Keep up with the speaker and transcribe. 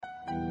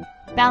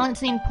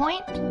Balancing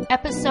Point,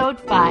 Episode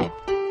 5.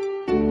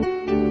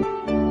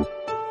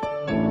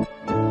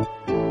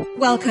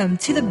 Welcome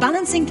to the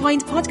Balancing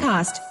Point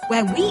podcast,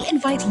 where we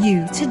invite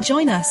you to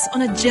join us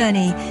on a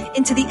journey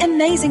into the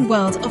amazing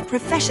world of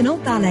professional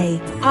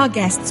ballet. Our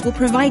guests will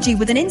provide you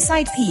with an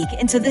inside peek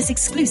into this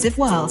exclusive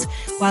world,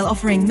 while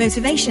offering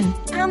motivation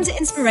and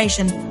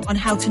inspiration on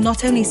how to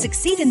not only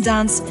succeed in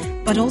dance,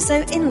 but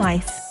also in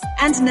life.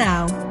 And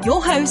now,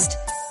 your host,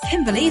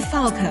 Kimberly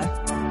Falco.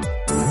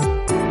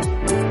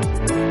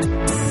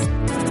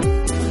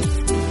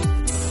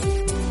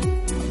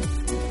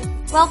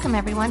 Welcome,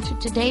 everyone, to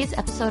today's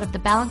episode of the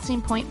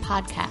Balancing Point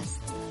podcast.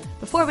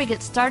 Before we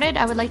get started,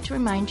 I would like to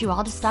remind you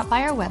all to stop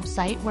by our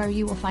website where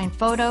you will find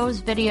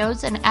photos,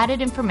 videos, and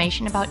added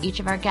information about each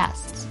of our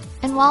guests.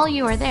 And while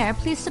you are there,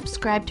 please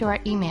subscribe to our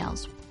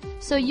emails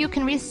so you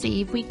can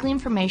receive weekly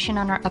information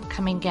on our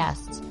upcoming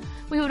guests.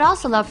 We would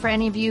also love for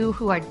any of you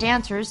who are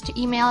dancers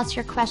to email us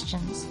your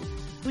questions.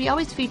 We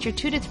always feature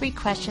 2 to 3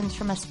 questions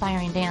from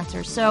aspiring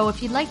dancers, so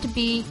if you'd like to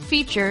be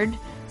featured,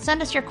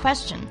 send us your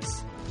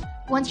questions.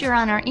 Once you're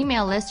on our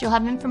email list, you'll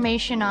have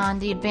information on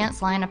the advanced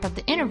lineup of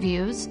the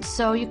interviews,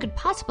 so you could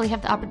possibly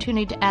have the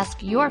opportunity to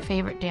ask your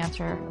favorite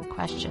dancer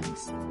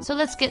questions. So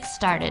let's get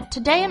started.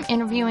 Today I'm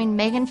interviewing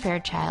Megan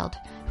Fairchild,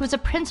 who is a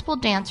principal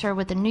dancer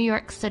with the New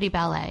York City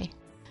Ballet.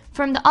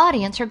 From the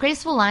audience, her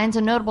graceful lines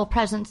and notable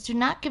presence do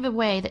not give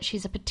away that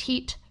she's a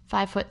petite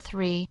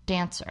 5'3"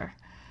 dancer.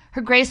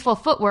 Her graceful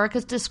footwork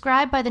is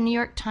described by the New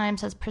York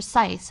Times as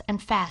precise and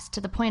fast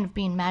to the point of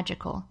being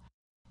magical.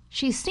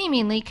 She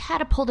seemingly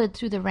catapulted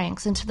through the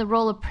ranks into the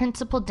role of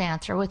principal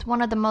dancer with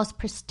one of the most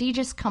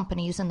prestigious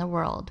companies in the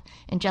world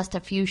in just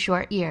a few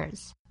short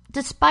years.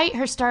 Despite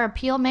her star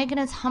appeal, Megan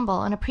is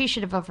humble and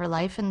appreciative of her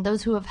life and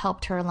those who have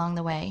helped her along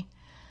the way.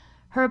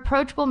 Her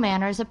approachable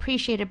manner is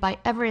appreciated by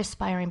every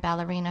aspiring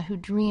ballerina who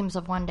dreams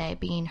of one day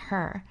being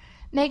her.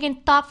 Megan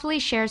thoughtfully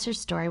shares her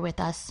story with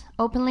us,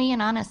 openly and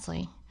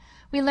honestly.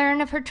 We learn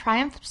of her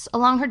triumphs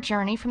along her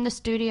journey from the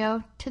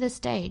studio to the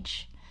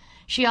stage.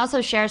 She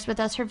also shares with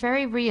us her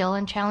very real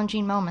and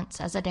challenging moments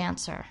as a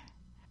dancer.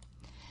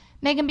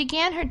 Megan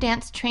began her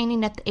dance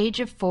training at the age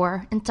of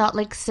 4 in Salt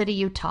Lake City,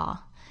 Utah.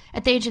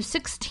 At the age of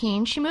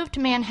 16, she moved to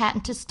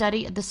Manhattan to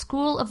study at the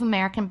School of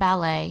American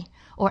Ballet,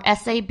 or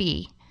SAB,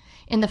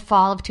 in the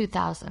fall of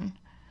 2000.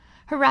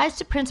 Her rise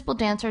to principal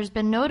dancer has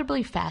been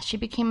notably fast. She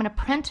became an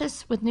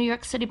apprentice with New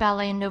York City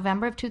Ballet in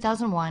November of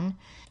 2001.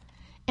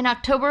 In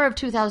October of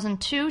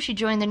 2002, she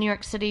joined the New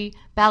York City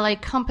Ballet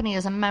Company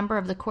as a member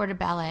of the Corps de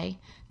Ballet.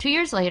 2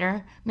 years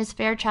later, Ms.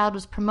 Fairchild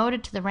was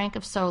promoted to the rank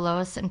of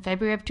soloist in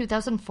February of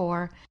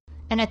 2004,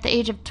 and at the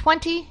age of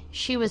 20,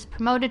 she was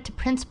promoted to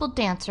principal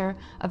dancer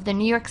of the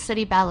New York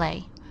City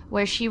Ballet,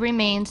 where she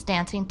remains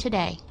dancing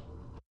today.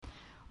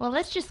 Well,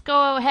 let's just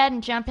go ahead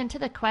and jump into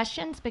the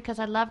questions because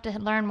I'd love to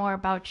learn more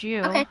about you.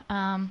 Okay.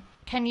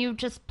 Can you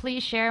just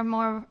please share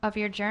more of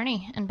your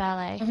journey in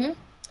ballet? Mm-hmm.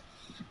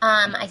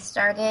 I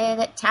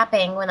started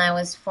tapping when I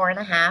was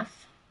 4.5,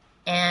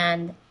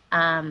 and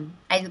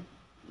I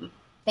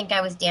think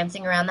I was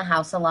dancing around the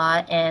house a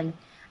lot, and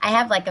I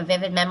have like a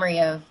vivid memory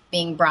of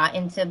being brought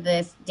into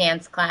this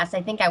dance class.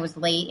 I think I was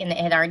late and it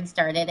had already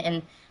started,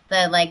 and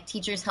the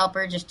teacher's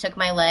helper just took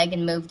my leg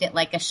and moved it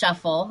like a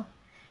shuffle,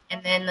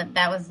 and then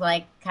that was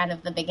like kind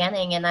of the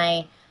beginning, and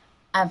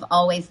I've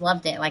always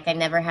loved it. Like, I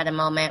never had a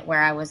moment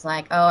where I was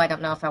like, oh, I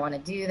don't know if I want to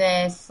do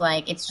this.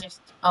 Like, it's just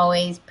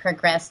always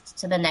progressed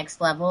to the next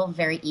level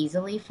very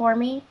easily for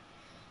me.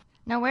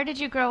 Now, where did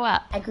you grow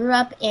up? I grew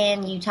up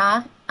in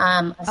Utah,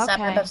 a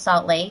suburb of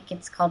Salt Lake.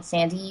 It's called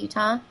Sandy,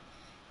 Utah,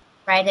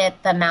 right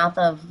at the mouth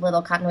of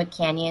Little Cottonwood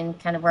Canyon,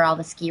 kind of where all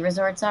the ski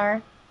resorts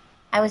are.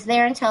 I was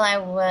there until I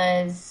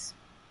was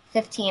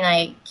 15.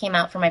 I came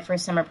out for my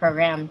first summer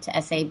program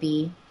to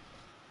SAB,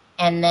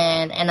 and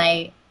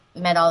I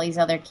met all these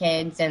other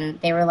kids,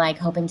 and they were like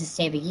hoping to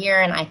stay the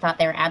year, and I thought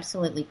they were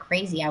absolutely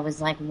crazy. I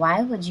was like,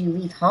 why would you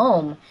leave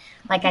home?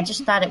 Like, I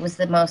just thought it was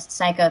the most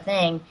psycho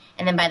thing.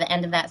 And then by the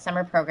end of that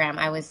summer program,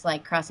 I was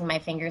like crossing my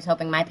fingers,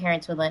 hoping my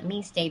parents would let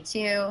me stay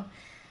too.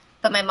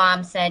 But my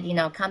mom said,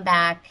 come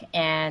back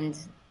and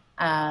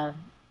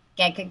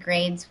get good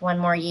grades one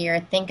more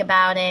year, think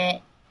about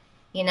it,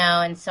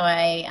 and so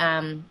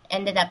I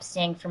ended up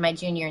staying for my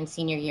junior and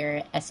senior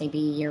year at SAB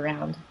year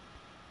round.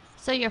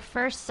 So your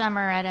first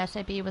summer at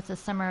SAB was the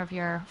summer of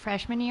your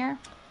freshman year?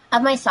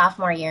 Of my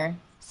sophomore year.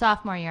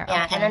 Sophomore year,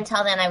 Yeah, okay. and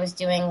until then I was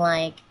doing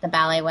the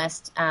Ballet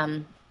West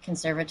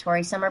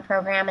Conservatory summer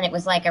program, and it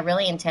was like a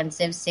really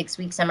intensive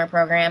 6-week summer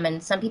program,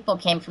 and some people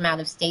came from out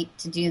of state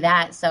to do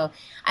that, so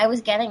I was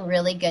getting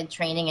really good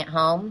training at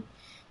home,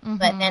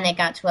 but then it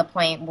got to a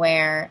point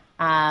where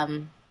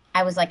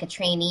I was like a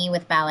trainee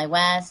with Ballet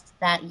West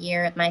that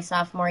year at my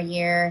sophomore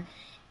year,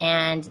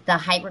 and the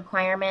height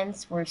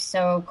requirements were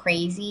so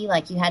crazy.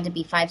 Like, you had to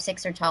be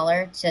 5'6" or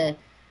taller to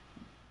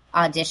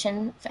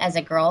audition as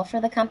a girl for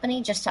the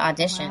company, just to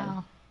audition.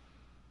 Wow.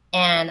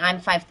 And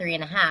I'm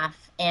 5'3.5",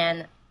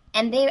 and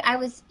I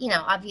was,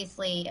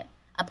 obviously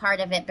a part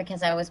of it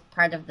because I was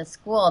part of the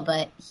school,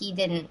 but he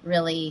didn't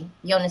really.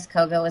 Jonas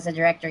Kogo was a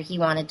director. He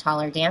wanted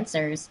taller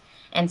dancers.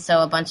 And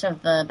so a bunch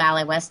of the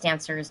Ballet West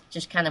dancers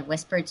just kind of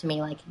whispered to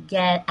me, like,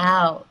 get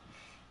out.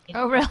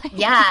 Oh, really?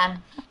 Yeah.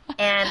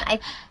 And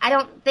I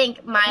don't think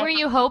Were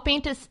you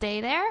hoping to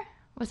stay there?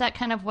 Was that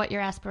kind of what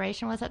your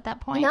aspiration was at that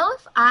point?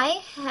 If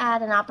I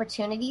had an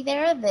opportunity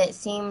there that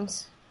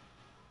seemed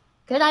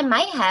good, I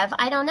might have.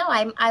 I don't know.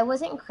 I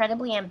wasn't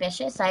incredibly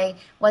ambitious. I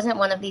wasn't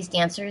one of these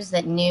dancers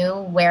that knew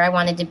where I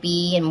wanted to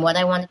be and what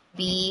I wanted to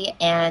be.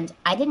 And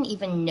I didn't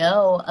even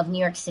know of New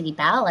York City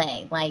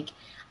Ballet. Like,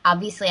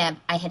 obviously,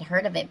 I had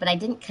heard of it, but I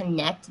didn't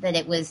connect that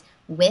it was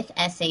with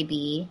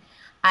SAB.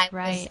 I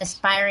was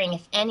aspiring,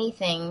 if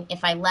anything,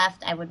 if I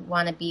left, I would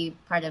want to be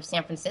part of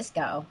San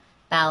Francisco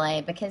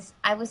Ballet because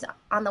I was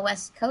on the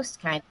West Coast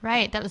kind of.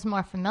 Right, that was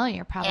more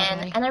familiar probably.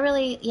 And I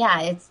really,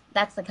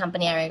 that's the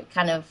company I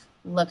kind of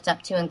looked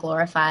up to and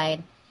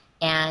glorified.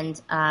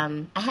 And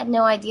I had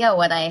no idea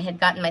what I had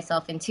gotten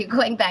myself into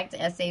going back to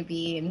SAB,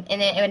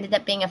 and it ended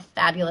up being a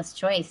fabulous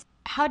choice.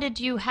 How did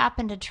you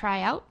happen to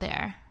try out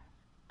there?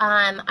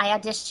 I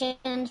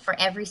auditioned for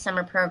every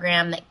summer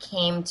program that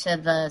came to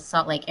the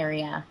Salt Lake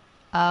area.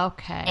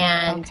 Okay.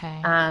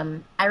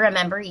 And I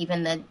remember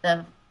even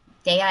the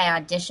day I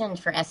auditioned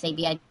for SAB,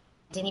 I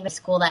didn't even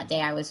school that day.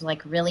 I was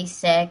like really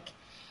sick.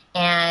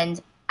 And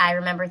I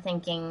remember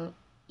thinking,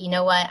 you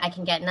know what, I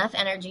can get enough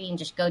energy and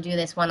just go do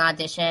this one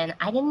audition.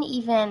 I knew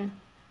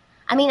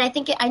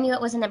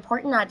it was an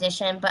important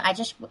audition, but I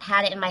just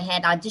had it in my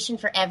head, audition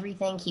for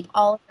everything, keep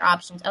all of your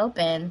options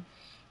open.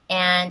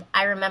 And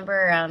I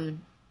remember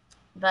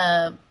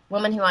the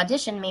woman who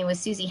auditioned me was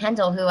Susie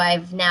Hendel, who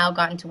I've now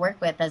gotten to work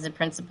with as a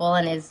principal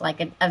and is like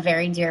a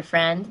very dear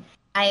friend.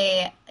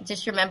 I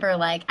just remember,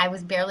 like, I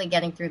was barely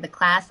getting through the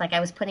class. Like, I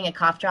was putting a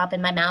cough drop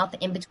in my mouth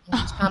in between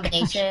each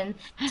combination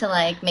to,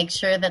 like, make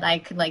sure that I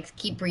could, like,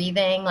 keep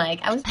breathing.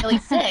 Like, I was really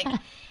sick.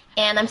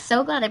 And I'm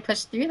so glad I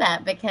pushed through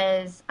that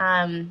because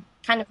kind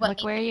of what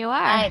Look where you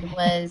are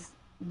was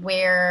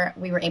where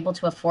we were able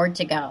to afford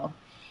to go.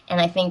 And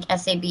I think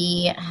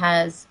SAB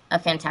has a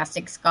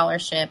fantastic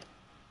scholarship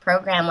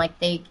program. Like,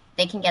 they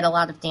can get a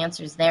lot of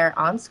dancers there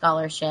on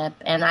scholarship,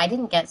 and I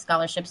didn't get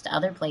scholarships to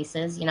other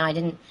places.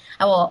 I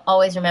will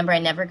always remember I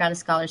never got a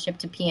scholarship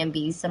to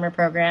PMB's summer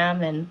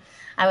program, and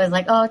I was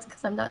like, oh, it's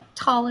because I'm not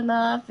tall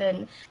enough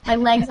and my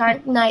legs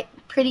aren't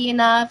pretty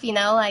enough,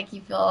 like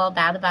you feel all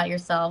bad about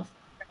yourself.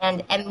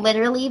 And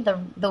literally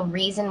the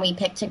reason we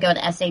picked to go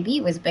to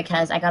SAB was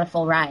because I got a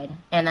full ride,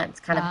 and that's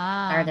kind of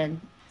started.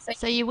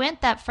 So you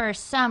went that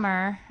first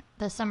summer,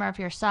 the summer of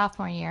your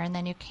sophomore year, and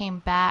then you came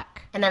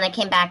back. And then I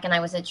came back and I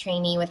was a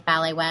trainee with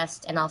Ballet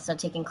West and also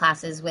taking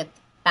classes with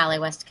Ballet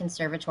West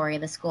Conservatory,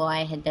 the school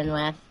I had been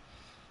with.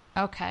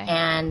 Okay.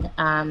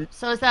 And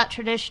so is that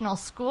traditional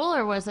school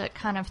or was it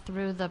kind of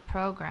through the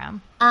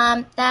program?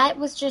 That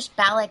was just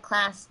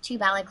two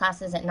ballet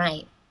classes at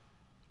night.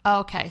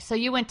 Okay. So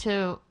you went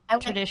to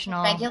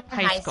traditional regular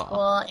high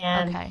school.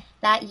 And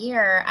that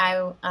year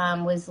I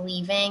was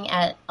leaving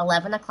at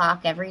 11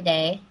 o'clock every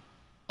day.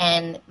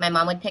 And my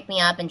mom would pick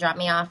me up and drop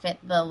me off at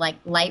the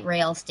light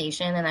rail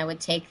station, and I would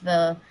take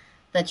the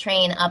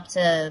train up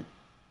to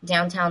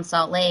downtown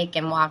Salt Lake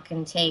and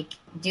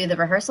do the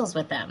rehearsals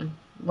with them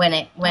when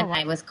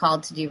I was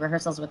called to do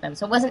rehearsals with them.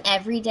 So it wasn't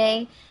every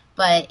day,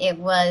 but it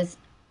was.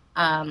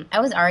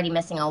 I was already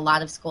missing a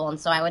lot of school, and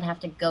so I would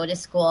have to go to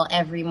school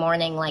every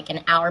morning, like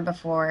an hour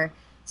before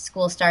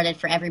school started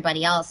for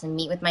everybody else, and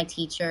meet with my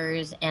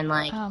teachers, and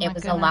it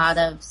was a lot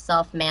of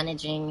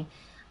self-managing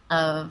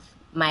of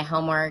my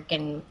homework,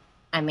 and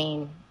I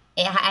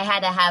had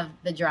to have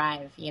the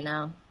drive,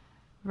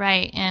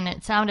 Right, and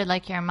it sounded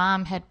like your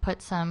mom had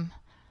put some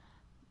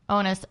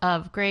onus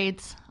of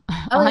grades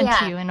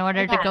you in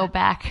order to go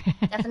back.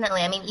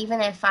 Definitely.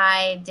 Even if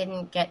I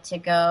didn't get to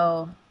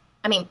go,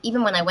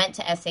 even when I went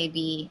to SAB,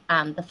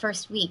 the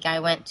first week I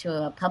went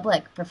to a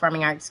public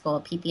performing arts school,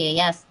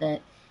 PPAS,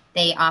 that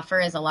they offer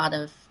as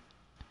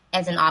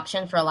an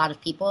option for a lot of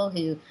people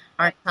who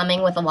aren't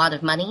coming with a lot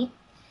of money.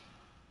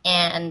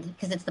 And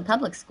because it's the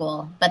public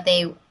school, but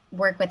they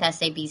work with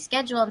SAB's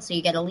schedule, and so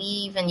you get to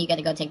leave and you get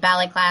to go take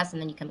ballet class, and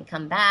then you can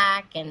come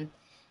back. And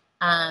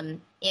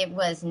it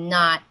was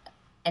not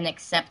an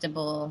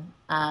acceptable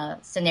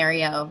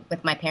scenario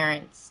with my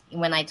parents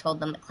when I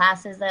told them the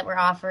classes that were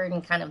offered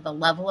and kind of the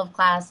level of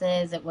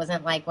classes. It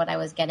wasn't like what I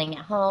was getting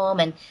at home,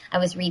 and I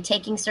was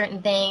retaking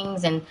certain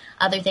things, and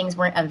other things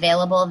weren't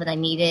available that I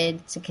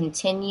needed to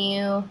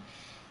continue.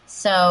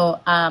 So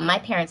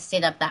my parents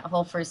stayed up that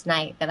whole first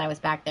night that I was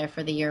back there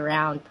for the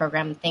year-round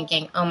program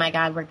thinking, oh, my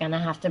God, we're going to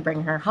have to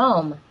bring her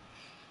home.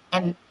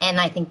 And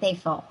I think they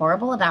felt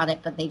horrible about it,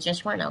 but they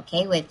just weren't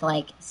okay with,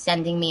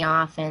 sending me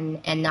off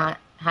and not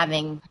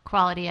having a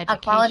quality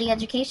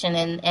education.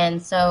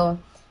 And so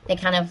they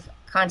kind of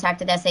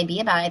contacted SAB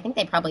about it. I think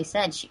they probably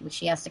said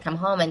she has to come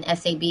home, and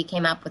SAB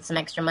came up with some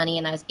extra money,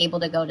 and I was able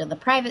to go to the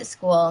private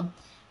school,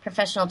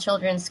 professional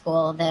children's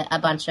school, that a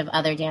bunch of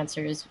other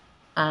dancers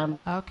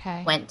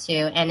went to,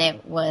 and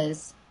it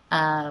was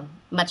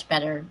much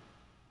better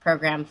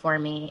program for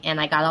me,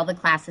 and I got all the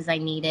classes I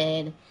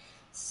needed.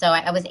 So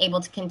I was able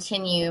to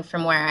continue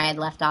from where I had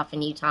left off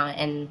in Utah,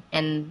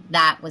 and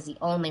that was the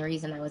only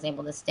reason I was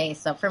able to stay.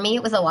 So for me,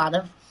 it was a lot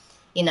of,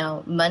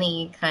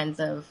 money kinds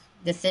of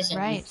decisions,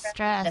 right,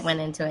 stress that went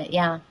into it.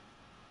 Yeah.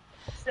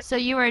 So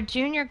you were a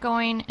junior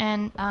going,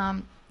 and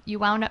you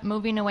wound up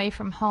moving away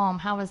from home.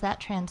 How was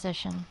that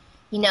transition?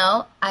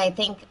 I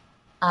think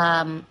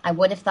I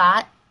would have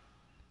thought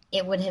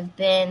it would have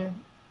been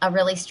a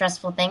really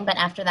stressful thing, but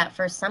after that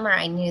first summer,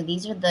 I knew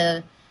these are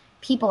the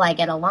people I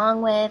get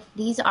along with.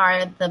 These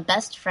are the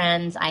best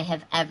friends I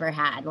have ever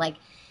had. Like,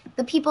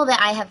 the people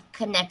that I have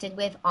connected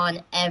with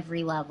on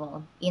every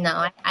level.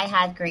 I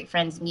had great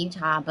friends in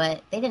Utah,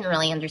 but they didn't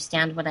really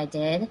understand what I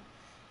did.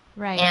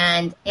 Right.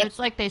 And it's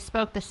like they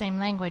spoke the same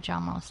language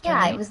almost. Yeah,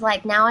 right? It was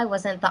like now I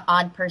wasn't the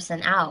odd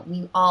person out.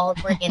 We all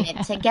were in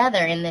it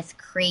together in this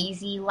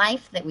crazy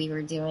life that we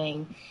were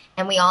doing.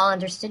 And we all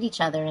understood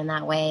each other in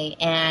that way.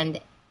 And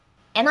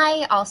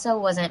I also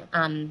wasn't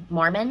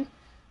Mormon.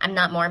 I'm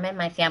not Mormon.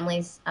 My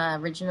family's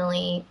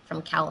originally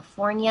from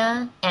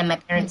California, and my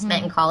parents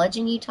met in college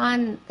in Utah,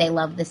 and they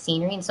love the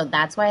scenery, and so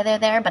that's why they're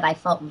there. But I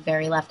felt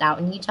very left out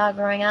in Utah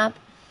growing up,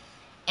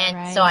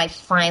 and so I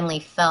finally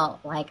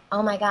felt like,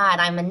 oh my God,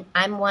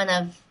 I'm one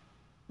of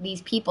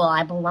these people.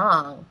 I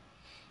belong.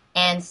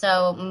 And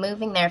so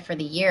moving there for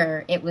the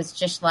year, it was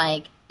just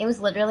like, it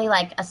was literally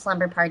like a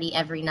slumber party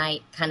every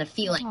night kind of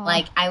feeling. Aww.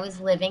 Like I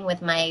was living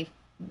with my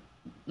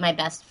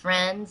best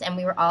friends, and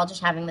we were all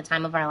just having the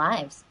time of our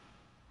lives.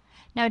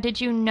 Now,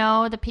 did you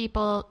know the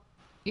people,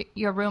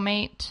 your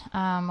roommate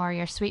or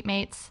your suite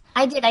mates?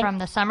 I did. From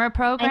the summer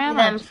program? I knew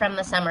them from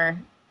the summer.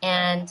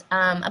 And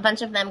a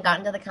bunch of them got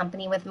into the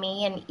company with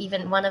me. And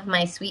even one of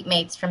my suite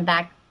mates from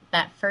back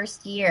that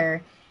first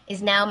year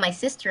is now my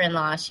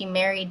sister-in-law. She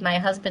married my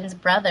husband's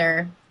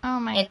brother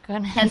in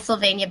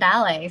Pennsylvania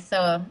Ballet.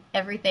 So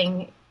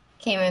everything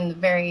came in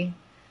very...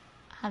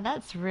 Oh,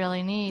 that's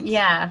really neat.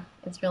 Yeah,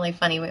 it's really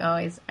funny. We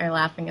always are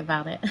laughing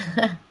about it.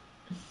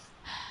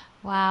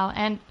 Wow.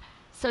 And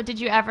so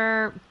did you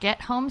ever get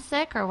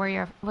homesick, or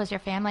was your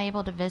family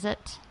able to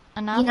visit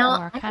enough?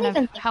 Or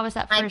how was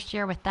that first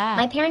year with that?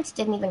 My parents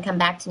didn't even come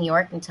back to New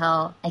York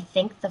until I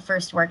think the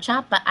first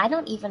workshop, but I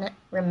don't even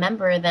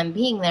remember them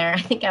being there.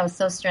 I think I was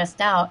so stressed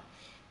out.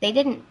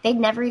 They'd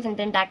never even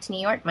been back to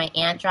New York. My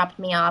aunt dropped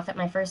me off at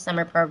my first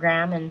summer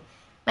program, and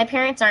my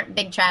parents aren't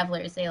big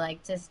travelers. They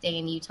like to stay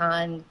in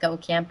Utah and go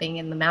camping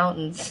in the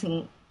mountains,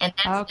 and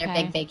that's their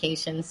big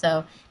vacation.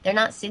 So they're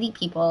not city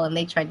people, and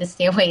they tried to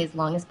stay away as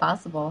long as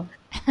possible.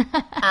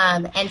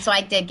 And so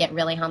I did get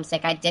really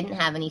homesick. I didn't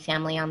have any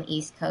family on the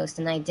East Coast,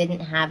 and I didn't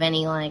have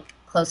any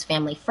close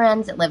family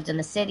friends that lived in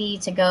the city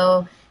to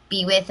go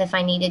be with if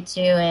I needed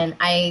to. And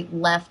I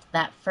left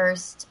that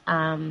first,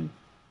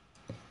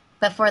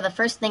 before the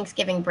first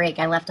Thanksgiving break,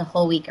 I left a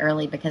whole week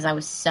early because I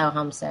was so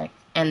homesick.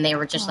 And they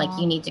were just like,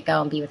 you need to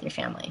go and be with your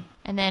family.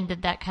 And then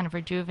did that kind of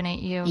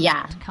rejuvenate you?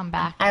 Yeah. To come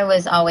back? I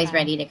was always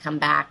ready to come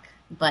back.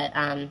 But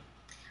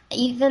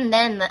even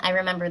then, I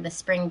remember the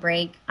spring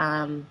break,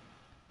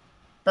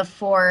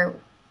 before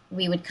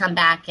we would come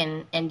back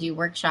and do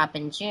workshop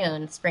in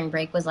June. Spring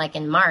break was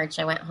in March.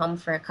 I went home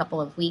for a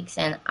couple of weeks,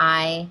 and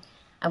I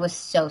was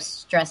so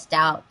stressed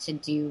out to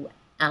do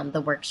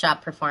the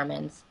workshop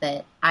performance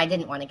that I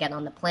didn't want to get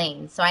on the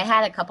plane. So I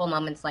had a couple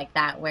moments like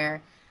that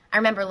where I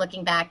remember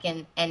looking back,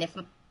 and if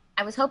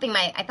I was hoping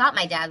I thought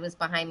my dad was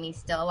behind me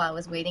still while I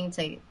was waiting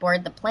to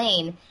board the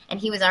plane, and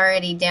he was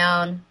already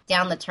down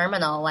the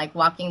terminal,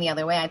 walking the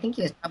other way. I think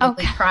he was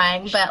probably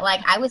crying, but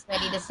I was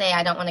ready to say,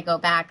 I don't want to go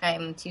back.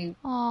 I'm too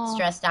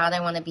stressed out.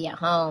 I want to be at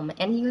home.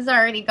 And he was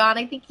already gone.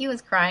 I think he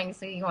was crying,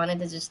 so he wanted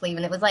to just leave.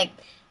 And it was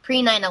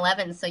pre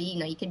 9/11, so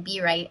you could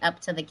be right up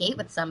to the gate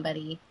with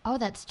somebody. Oh,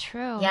 that's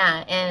true.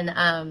 Yeah, and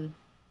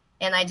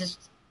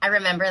I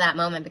remember that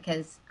moment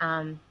because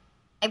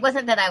it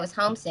wasn't that I was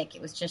homesick.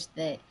 It was just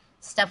that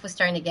stuff was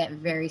starting to get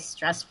very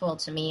stressful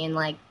to me,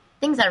 and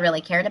things I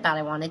really cared about.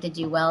 I wanted to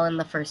do well in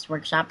the first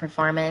workshop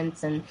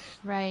performance, and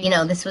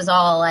this was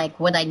all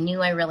what I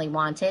knew I really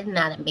wanted, and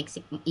that it makes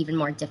it even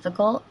more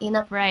difficult.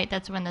 Right.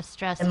 That's when the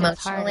stress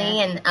emotionally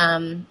gets harder.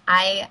 And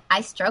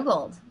I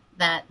struggled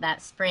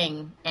that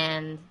spring,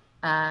 and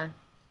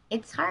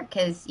it's hard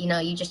because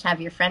you just have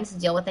your friends to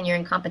deal with, and you're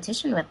in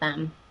competition with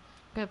them.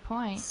 Good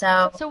point.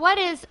 So what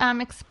is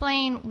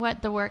explain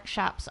what the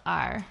workshops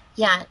are?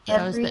 Yeah, for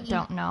those that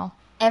don't know.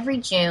 Every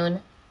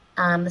June,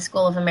 the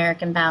School of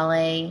American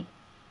Ballet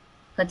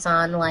puts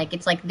on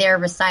it's their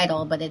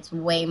recital, but it's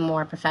way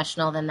more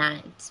professional than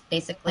that. It's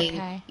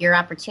basically your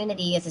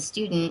opportunity as a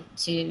student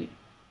to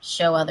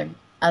show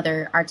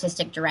other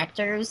artistic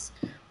directors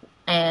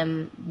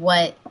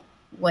what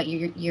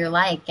you're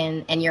like,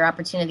 and your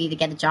opportunity to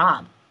get a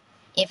job.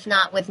 If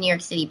not with New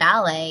York City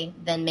Ballet,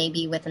 then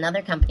maybe with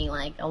another company.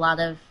 A lot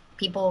of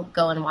people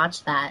go and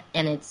watch that,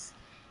 and it's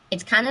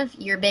kind of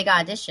your big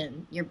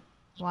audition.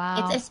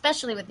 Wow. It's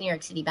especially with New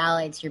York City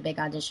Ballet, it's your big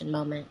audition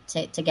moment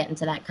to get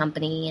into that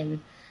company.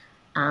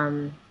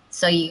 And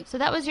so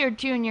that was your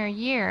junior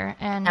year,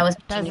 and that was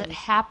does it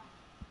happen?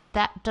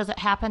 does it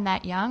happen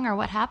that young, or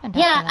what happened?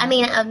 Yeah, after that?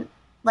 I mean,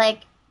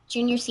 like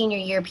junior, senior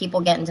year,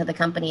 people get into the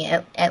company,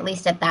 at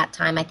least at that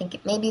time. I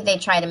think maybe they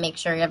try to make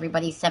sure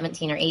everybody's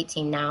 17 or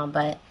 18 now,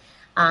 but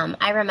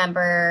I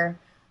remember,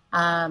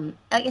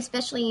 like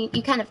especially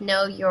you kind of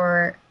know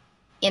you're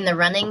in the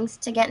runnings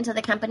to get into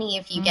the company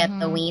if you get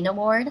the WEAN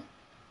award,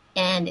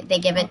 and they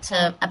give it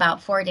to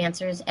about 4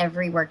 dancers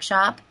every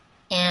workshop,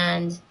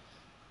 and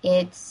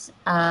it's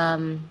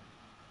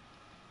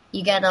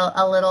you get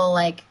a little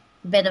like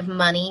bit of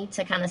money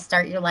to kind of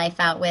start your life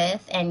out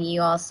with, and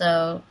you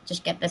also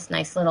just get this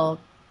nice little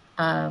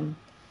kind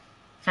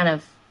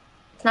of,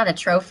 it's not a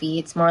trophy,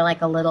 it's more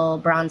like a little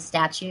bronze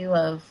statue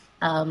of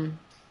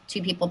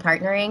 2 people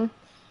partnering,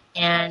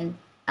 and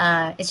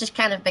it's just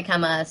kind of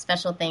become a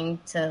special thing,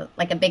 to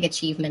like a big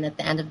achievement at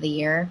the end of the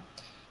year.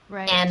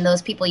 Right. And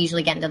those people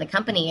usually get into the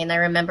company, and I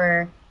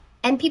remember,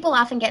 and people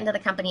often get into the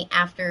company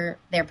after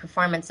their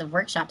performance of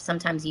workshops,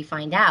 sometimes you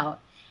find out.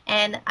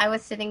 And I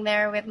was sitting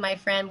there with my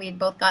friend. We had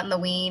both gotten the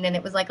WEAN, and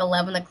it was like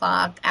 11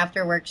 o'clock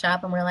after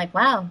workshop. And we're like,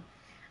 wow,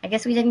 I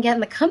guess we didn't get in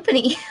the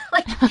company.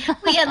 Like,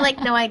 we had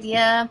like no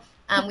idea.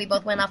 We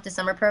both went off to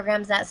summer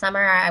programs that summer.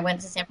 I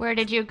went to San. Where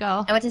did you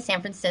go? I went to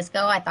San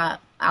Francisco. I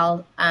thought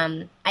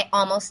I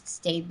almost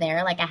stayed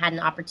there. Like I had an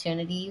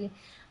opportunity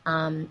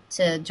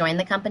to join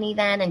the company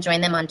then and join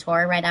them on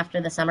tour right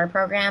after the summer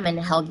program. And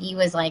Helgi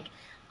was like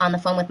on the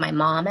phone with my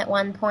mom at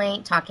one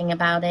point talking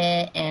about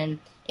it, and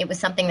it was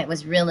something that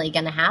was really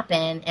going to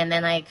happen. And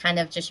then I kind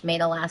of just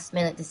made a last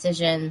minute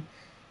decision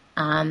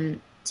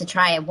to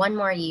try it one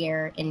more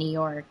year in New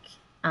York.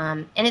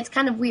 And it's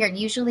kind of weird.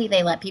 Usually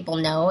they let people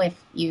know if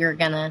you're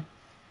going to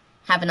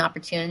have an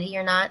opportunity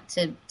or not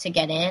to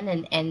get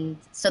in, and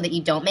so that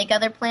you don't make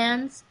other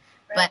plans.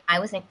 Right. But I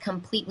wasn't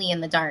completely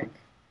in the dark.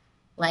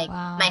 Like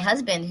my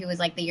husband, who was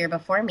like the year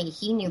before me,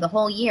 he knew the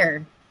whole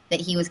year that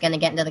he was going to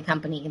get into the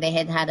company. They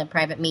had a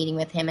private meeting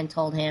with him and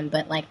told him,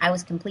 but like I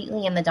was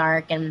completely in the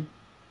dark, and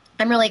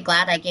I'm really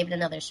glad I gave it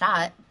another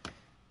shot,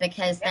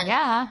 because then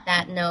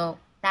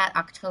that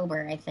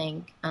October, I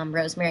think,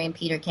 Rosemary and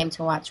Peter came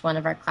to watch one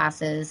of our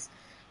classes,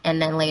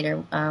 and then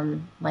later,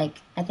 like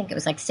I think it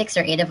was like 6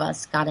 or 8 of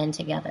us got in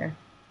together.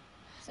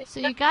 So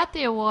you got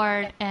the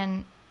award,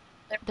 and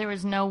there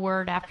was no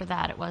word after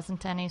that. It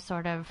wasn't any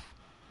sort of...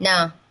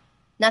 No,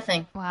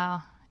 nothing.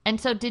 Wow.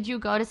 And so did you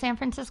go to San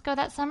Francisco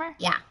that summer?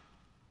 Yeah.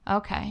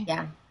 Okay.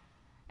 Yeah.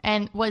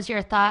 And was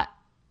your thought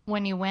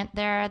when you went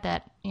there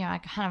that, I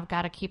kind of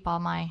got to keep all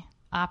my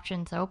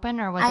options open,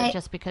 or was it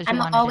just because you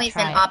wanted to try I'm always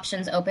an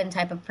options open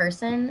type of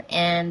person,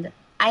 and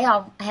I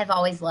have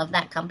always loved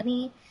that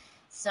company.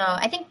 So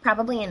I think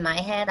probably in my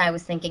head I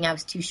was thinking I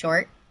was too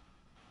short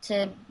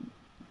to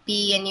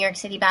be in New York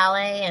City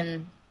Ballet,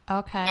 and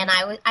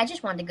I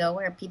just wanted to go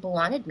where people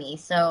wanted me.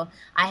 So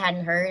I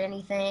hadn't heard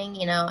anything,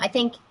 I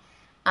think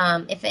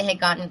if it had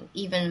gotten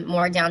even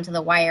more down to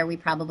the wire, we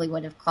probably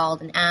would have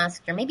called and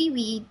asked, or maybe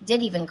we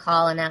did even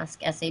call and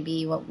ask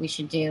SAB what we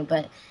should do,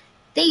 but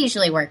they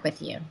usually work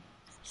with you.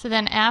 So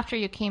then after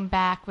you came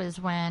back was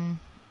when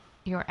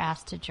you were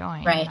asked to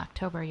join. Right. In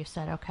October, you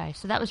said, okay.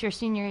 So that was your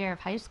senior year of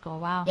high school.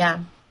 Wow. Yeah.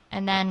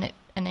 And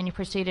then you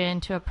proceeded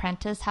into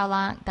apprentice. How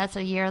long? That's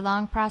a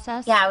year-long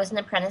process? Yeah, I was an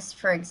apprentice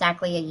for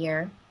exactly a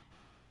year.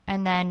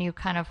 And then you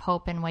kind of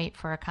hope and wait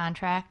for a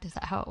contract? Is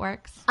that how it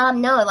works?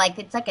 No, like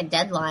it's like a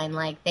deadline.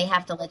 Like they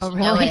have to let you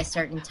know at a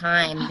certain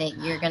time that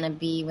you're going to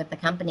be with the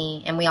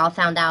company. And we all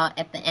found out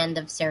at the end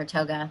of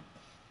Saratoga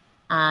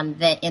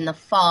that in the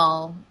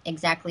fall,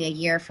 exactly a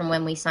year from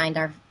when we signed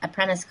our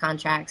apprentice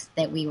contracts,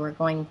 that we were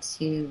going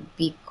to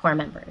be core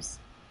members.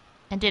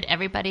 And did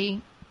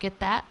everybody get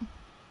that?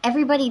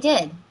 Everybody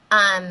did.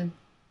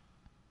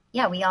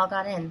 Yeah, we all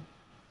got in.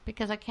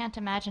 Because I can't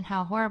imagine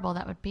how horrible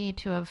that would be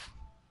to have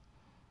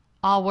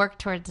all worked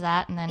towards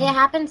that, and then it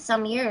happens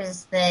some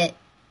years that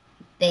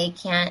they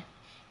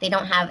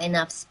don't have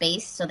enough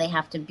space, so they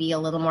have to be a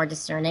little more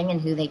discerning in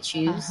who they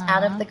choose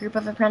out of the group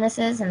of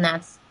apprentices, and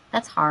that's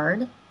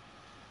hard.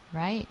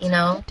 Right.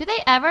 Do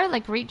they ever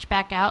reach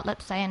back out?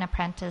 Let's say an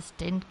apprentice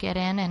didn't get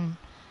in and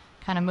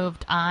kind of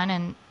moved on,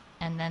 and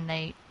then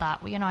they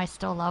thought, well, I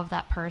still love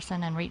that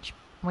person, and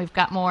we've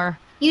got more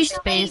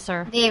space.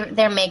 Or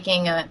they're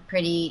making a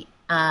pretty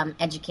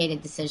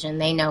educated decision.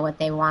 They know what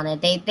they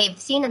wanted. They've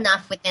seen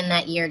enough within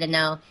that year to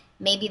know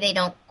maybe they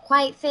don't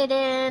quite fit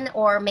in,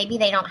 or maybe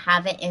they don't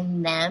have it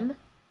in them.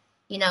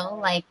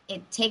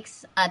 It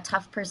takes a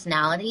tough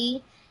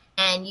personality,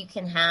 and you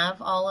can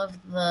have all of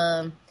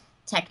the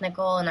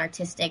technical and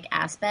artistic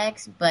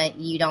aspects, but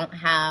you don't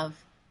have,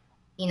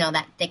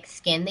 that thick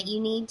skin that you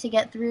need to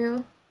get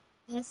through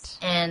this.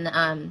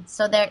 And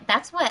so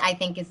that's what I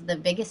think is the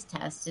biggest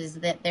test, is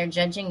that they're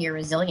judging your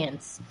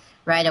resilience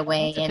right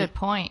away. That's a good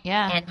point,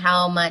 yeah. And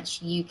how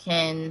much you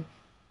can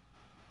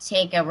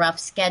take a rough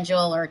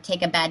schedule, or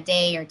take a bad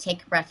day, or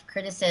take rough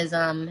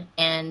criticism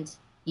and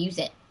use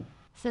it.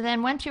 So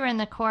then once you were in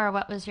the Corps,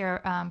 what was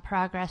your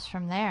progress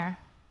from there?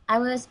 I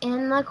was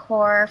in the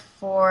Corps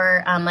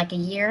for like a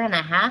year and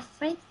a half,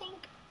 I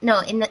think. No,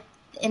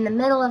 in the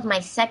middle of my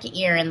second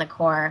year in the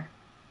Corps,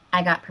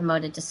 I got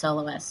promoted to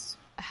soloist.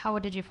 how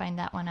did you find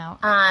that one out?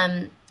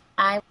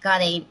 I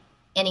got an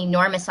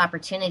enormous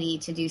opportunity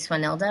to do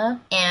Swanilda,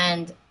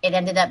 and it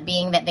ended up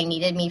being that they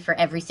needed me for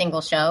every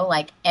single show.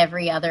 Like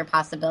every other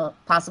possible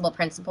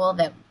principal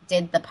that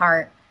did the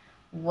part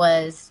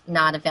was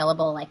not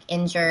available, like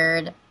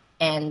injured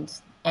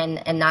and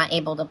not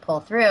able to pull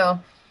through.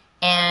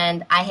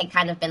 And I had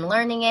kind of been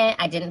learning it.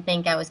 I didn't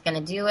think I was going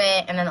to do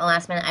it. And then at the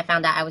last minute, I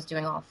found out I was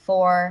doing all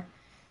 4.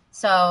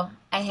 So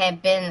I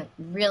had been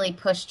really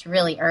pushed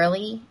really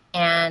early.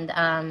 And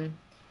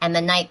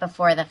the night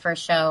before the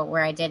first show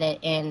where I did it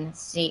in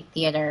State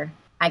Theater,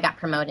 I got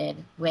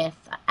promoted with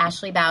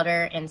Ashley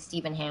Bowder and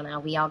Stephen Hanna.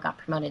 We all got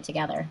promoted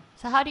together.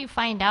 So how do you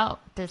find out?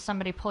 Did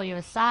somebody pull you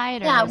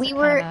aside? Or yeah, we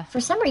were,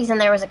 for some reason,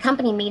 there was a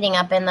company meeting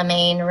up in the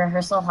main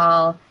rehearsal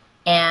hall.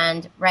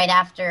 And right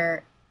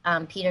after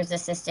Peter's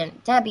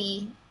assistant,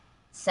 Debbie,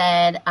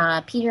 said,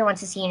 Peter wants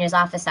to see you in his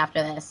office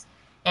after this.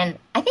 And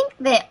I think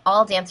that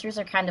all dancers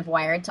are kind of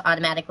wired to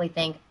automatically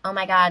think, oh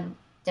my God,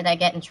 did I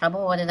get in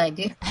trouble? What did I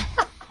do?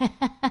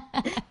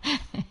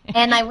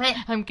 And I went...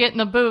 I'm getting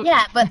the boot.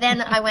 Yeah, but then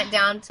I went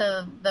down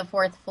to the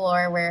 4th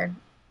floor where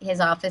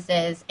his office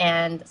is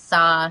and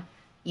saw,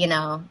 you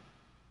know,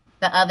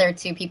 the other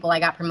 2 people I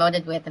got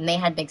promoted with, and they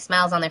had big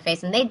smiles on their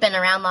face, and they'd been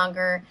around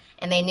longer,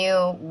 and they knew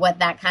what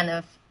that kind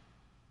of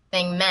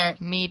thing meant.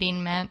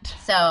 Meeting meant.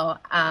 So,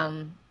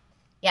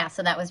 yeah,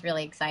 so that was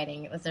really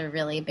exciting. It was a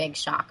really big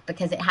shock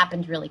because it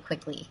happened really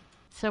quickly.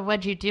 So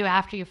what'd you do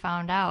after you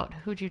found out?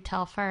 Who'd you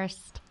tell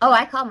first? Oh,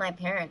 I called my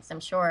parents, I'm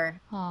sure.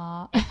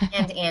 Aw.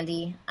 And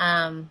Andy,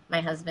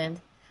 my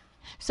husband.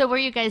 So were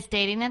you guys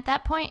dating at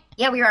that point?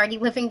 Yeah, we were already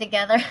living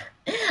together.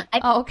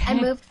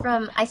 Okay.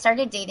 I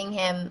started dating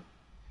him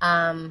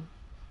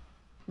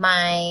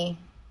my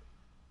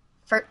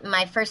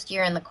first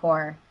year in the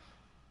Corps.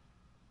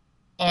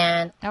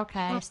 And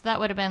okay, so that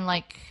would have been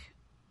like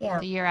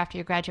the year after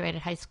you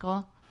graduated high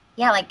school?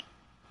 Yeah, like,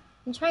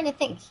 I'm trying to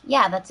think.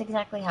 Yeah, that's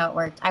exactly how it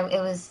worked. It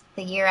was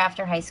the year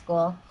after high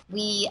school.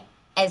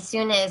 As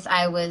soon as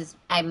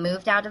I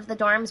moved out of the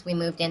dorms, we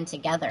moved in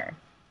together.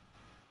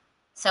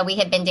 So we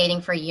had been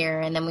dating for a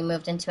year, and then we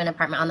moved into an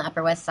apartment on the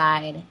Upper West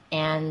Side.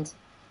 And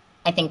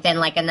I think then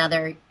like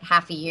another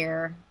half a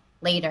year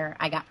later,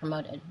 I got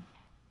promoted.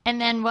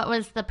 And then what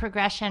was the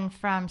progression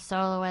from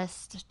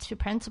soloist to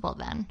principal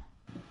then?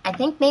 I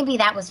think maybe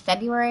that was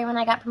February when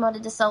I got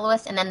promoted to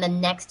soloist, and then the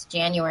next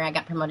January I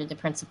got promoted to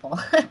principal.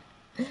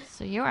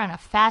 So you were on a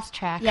fast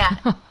track. Yeah.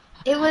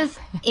 It was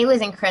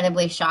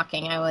incredibly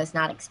shocking. I was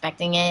not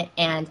expecting it,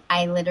 and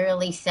I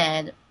literally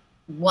said,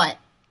 "What?"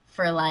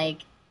 for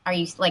like, are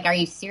you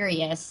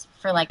serious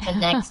for like the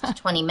next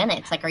 20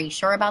 minutes? Like, are you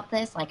sure about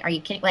this? Like, are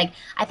you kidding? Like,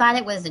 I thought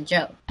it was a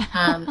joke.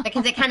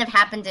 Because it kind of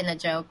happened in a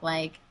joke.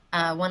 Like,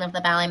 one of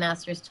the ballet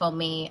masters told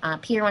me,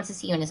 Peter wants to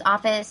see you in his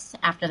office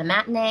after the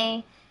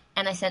matinee.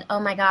 And I said, oh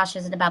my gosh,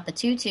 is it about the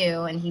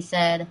tutu? And he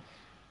said,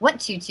 what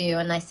tutu?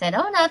 And I said,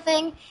 oh,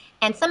 nothing.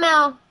 And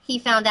somehow he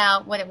found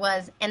out what it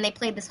was, and they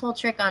played this whole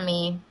trick on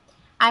me.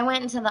 I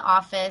went into the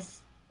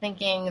office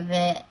thinking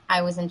that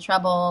I was in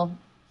trouble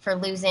for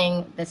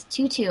losing this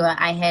tutu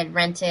I had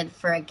rented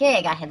for a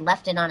gig. I had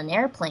left it on an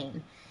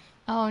airplane.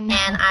 Oh, no.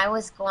 And I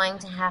was going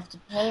to have to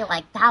pay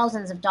like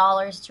thousands of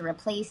dollars to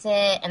replace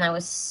it, and I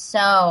was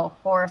so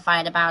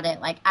horrified about it.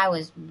 Like, I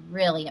was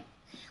really,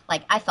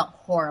 like, I felt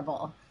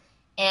horrible.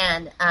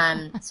 And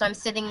so I'm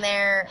sitting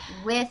there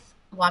with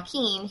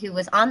Joaquin, who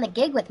was on the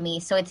gig with me,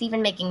 so it's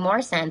even making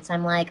more sense.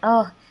 I'm like,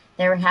 oh,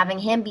 they were having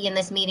him be in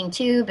this meeting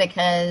too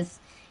because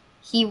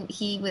he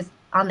was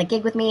on the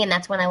gig with me, and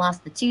that's when I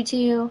lost the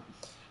tutu.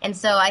 And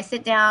so I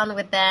sit down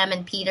with them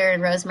and Peter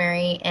and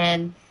Rosemary,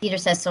 and Peter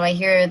says, so I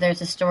hear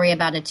there's a story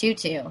about a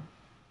tutu.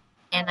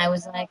 And I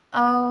was like,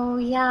 oh,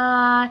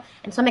 yeah.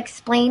 And so I'm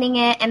explaining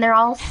it, and they're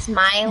all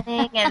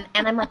smiling, and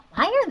I'm like,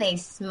 why are they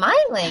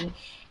smiling?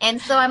 And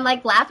so I'm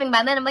like laughing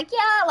by then. I'm like, yeah,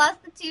 I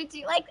lost the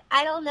tutu. Like,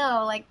 I don't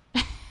know. Like,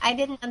 I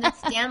didn't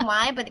understand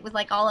why, but it was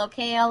like all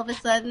okay all of a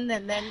sudden.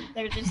 And then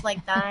they're just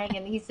like dying.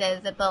 And he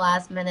says at the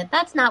last minute,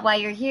 that's not why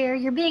you're here.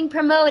 You're being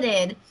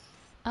promoted.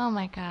 Oh,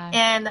 my God.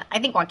 And I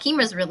think Joaquin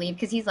was relieved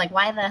because he's like,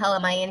 why the hell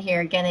am I in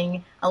here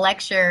getting a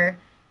lecture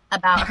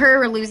about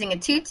her losing a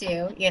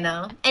tutu, you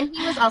know? And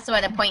he was also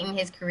at a point in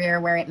his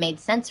career where it made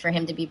sense for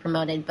him to be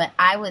promoted. But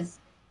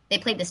they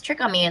played this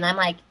trick on me, and I'm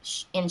like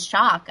in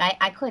shock.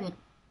 I couldn't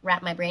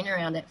wrap my brain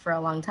around it for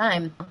a long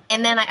time.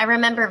 And then I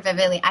remember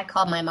vividly, I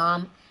called my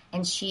mom,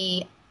 and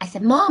I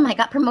said, Mom, I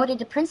got promoted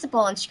to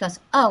principal. And she goes,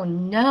 oh,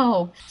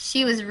 no.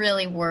 She was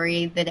really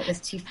worried that it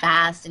was too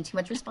fast and too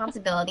much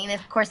responsibility. And,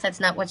 of course, that's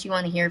not what you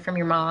want to hear from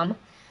your mom.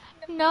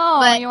 No,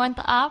 but you want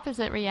the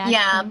opposite reaction.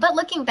 Yeah, but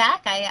looking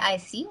back, I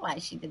see why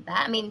she did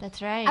that. I mean,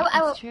 that's right.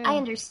 That's true. I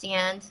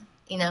understand,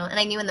 you know, and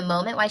I knew in the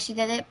moment why she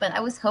did it, but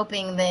I was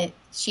hoping that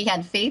she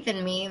had faith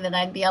in me that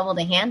I'd be able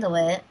to handle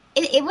it.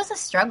 It was a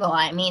struggle.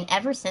 I mean,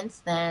 ever since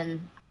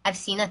then, I've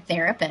seen a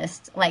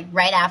therapist. Like,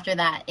 right after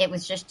that, it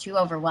was just too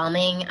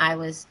overwhelming. I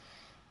was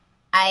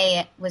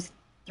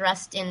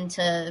thrust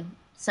into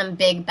some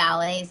big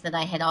ballets that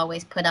I had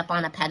always put up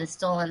on a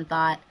pedestal and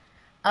thought,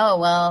 oh,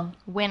 well,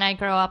 when I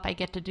grow up, I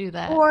get to do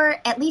that. Or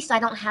at least I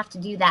don't have to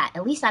do that.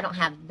 At least I don't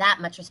have that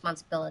much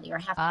responsibility or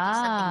have to do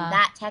something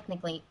that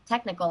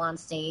technical on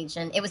stage.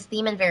 And it was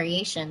Theme and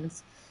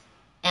Variations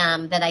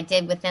that I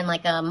did within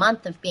like a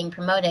month of being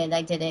promoted.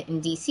 I did it in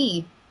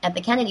D.C. at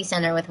the Kennedy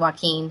Center with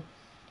Joaquin.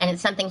 And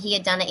it's something he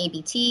had done at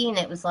ABT. And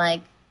it was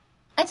like,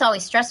 it's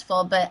always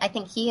stressful, but I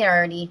think he had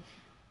already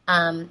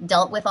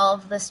dealt with all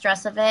of the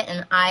stress of it.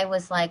 And I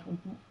was like,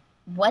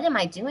 what am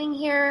I doing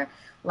here?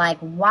 Like,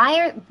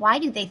 why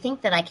do they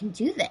think that I can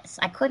do this?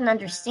 I couldn't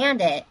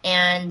understand it.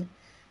 And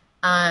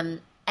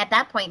at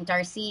that point,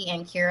 Darcy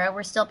and Kira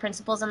were still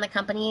principals in the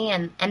company.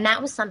 And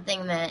that was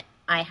something that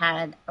I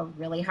had a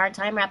really hard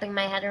time wrapping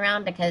my head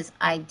around because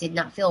I did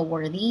not feel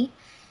worthy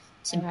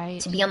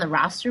to be on the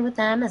roster with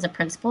them as a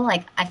principal.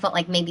 Like, I felt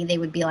like maybe they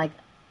would be like,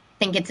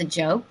 think it's a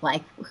joke.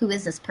 Like, who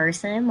is this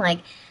person? Like,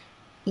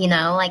 you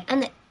know, like,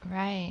 and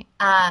right.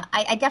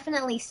 I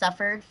definitely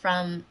suffered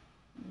from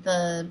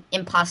the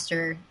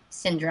imposter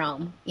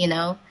syndrome, you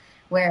know,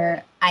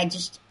 where I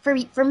just,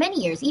 for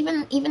many years,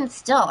 even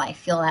still, I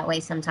feel that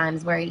way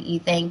sometimes, where you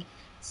think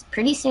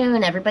pretty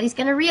soon everybody's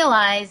going to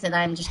realize that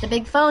I'm just a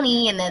big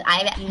phony and that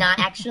I'm not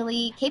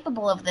actually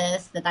capable of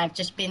this, that I've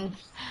just been,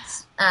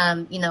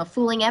 you know,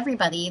 fooling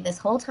everybody this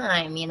whole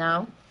time, you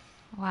know?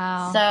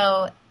 Wow.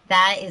 So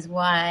that is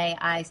why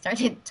I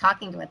started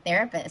talking to a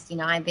therapist. You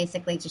know, I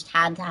basically just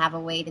had to have a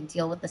way to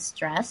deal with the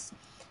stress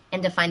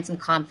and to find some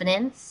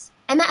confidence.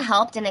 And that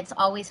helped, and it's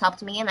always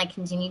helped me, and I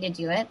continue to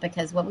do it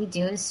because what we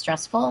do is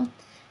stressful.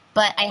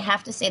 But I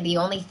have to say the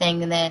only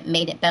thing that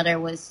made it better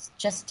was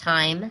just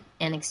time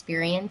and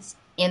experience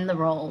in the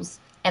roles.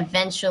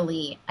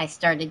 Eventually, I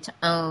started to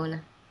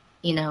own,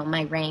 you know,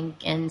 my rank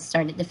and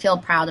started to feel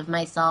proud of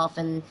myself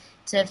and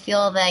to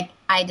feel like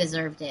I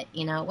deserved it.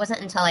 You know, it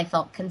wasn't until I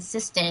felt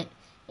consistent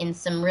in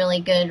some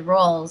really good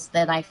roles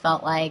that I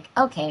felt like,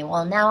 okay,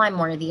 well, now I'm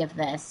worthy of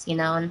this, you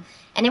know,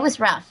 and it was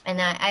rough.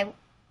 And I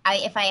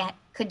if I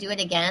could do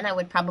it again, I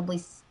would probably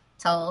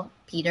tell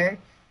Peter,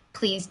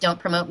 please don't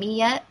promote me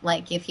yet.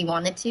 Like, if he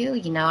wanted to,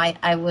 you know,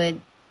 I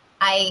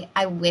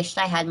wished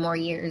I had more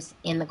years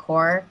in the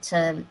Corps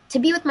to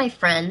be with my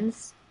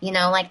friends, you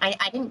know, like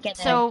I didn't get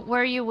So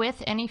were you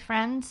with any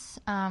friends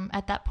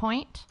at that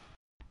point?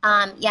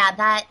 Yeah,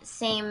 that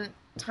same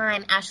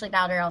time, Ashley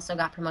Bowder also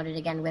got promoted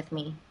again with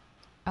me.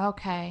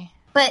 Okay.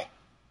 But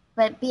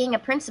being a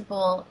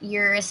principal,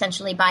 you're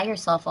essentially by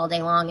yourself all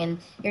day long, and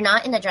you're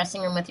not in the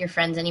dressing room with your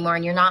friends anymore,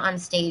 and you're not on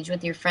stage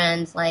with your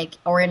friends, like,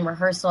 or in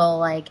rehearsal.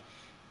 Like,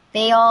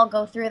 they all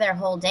go through their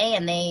whole day,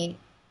 and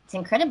it's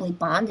incredibly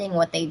bonding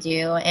what they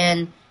do,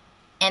 and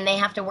they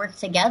have to work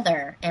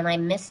together. And I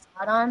missed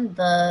out on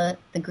the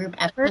group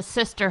effort, the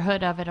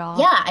sisterhood of it all.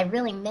 Yeah, I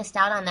really missed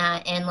out on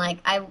that, and like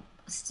I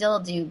still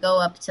do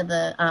go up to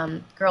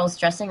the girls'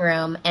 dressing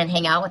room and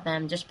hang out with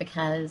them just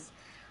because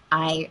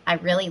I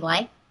really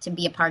like to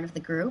be a part of the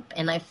group,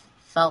 and I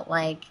felt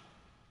like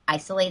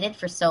isolated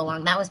for so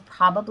long. That was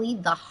probably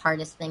the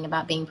hardest thing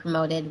about being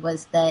promoted,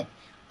 was that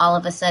all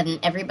of a sudden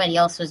everybody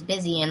else was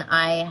busy and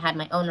I had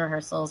my own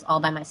rehearsals all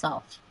by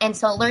myself. And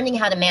so learning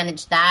how to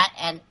manage that,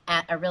 and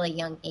at a really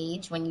young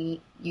age when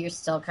you're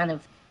still kind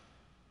of,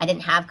 I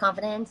didn't have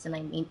confidence, and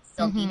I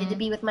still needed to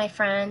be with my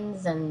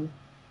friends, and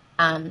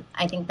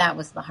I think that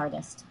was the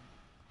hardest.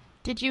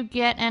 Did you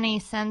get any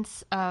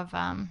sense of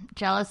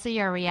jealousy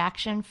or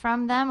reaction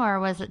from them, or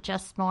was it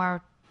just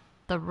more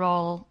the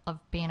role of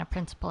being a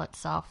principal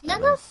itself?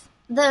 None of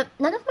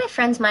my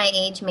friends my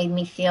age made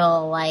me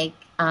feel like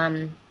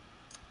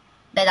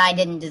that I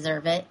didn't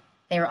deserve it.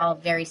 They were all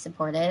very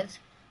supportive.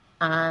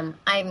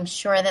 I'm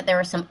sure that there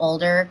were some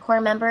older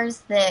Corps members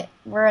that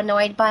were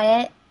annoyed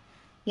by it,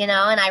 you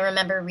know, and I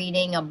remember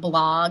reading a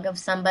blog of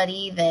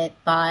somebody that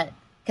thought,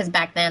 because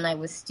back then I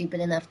was stupid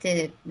enough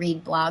to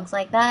read blogs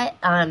like that.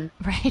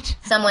 Right.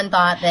 Someone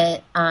thought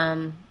that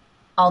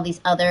all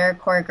these other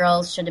Corps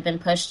girls should have been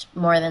pushed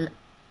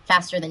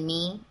faster than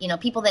me. You know,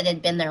 people that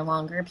had been there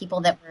longer,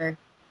 people that were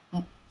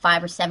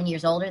 5 or 7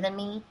 years older than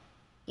me,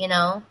 you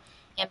know.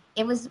 And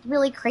it was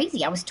really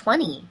crazy. I was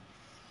 20.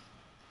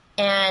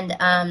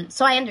 And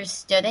so I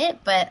understood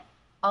it, but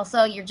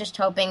also you're just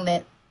hoping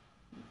that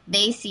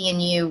they see in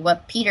you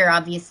what Peter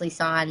obviously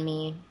saw in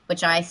me,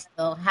 which I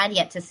still had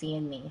yet to see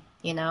in me,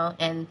 you know?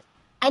 And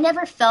I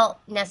never felt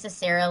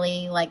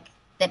necessarily like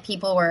that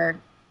people were,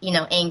 you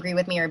know, angry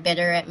with me or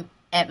bitter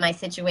at my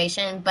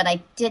situation, but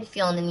I did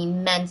feel an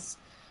immense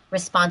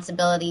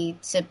responsibility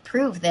to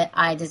prove that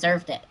I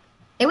deserved it.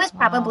 It was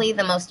probably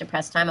the most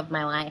depressed time of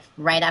my life.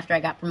 Right after I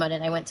got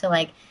promoted, I went to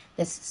like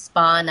this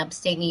spa in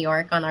upstate New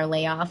York on our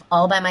layoff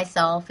all by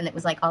myself. And it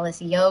was like all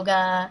this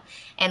yoga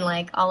and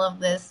like all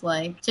of this,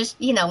 like just,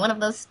 you know, one of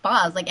those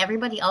spas. Like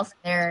everybody else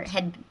there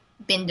had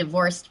been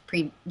divorced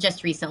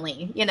just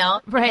recently, you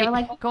know? Right. They're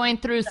like, going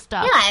through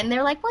stuff. Yeah. And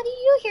they're like, what are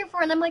you here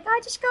for? And I'm like,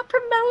 I just got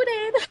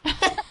promoted.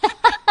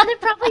 And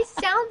it probably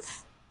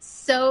sounds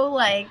so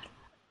like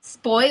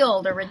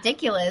spoiled or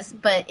ridiculous,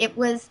 but it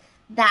was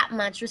that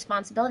much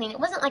responsibility. And it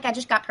wasn't like I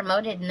just got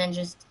promoted and then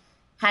just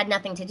had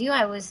nothing to do.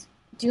 I was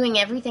doing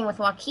everything with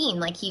Joaquin.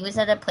 Like he was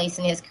at a place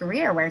in his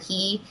career where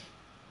he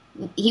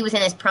he was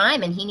in his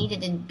prime and he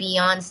needed to be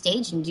on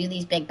stage and do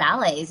these big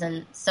ballets.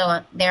 And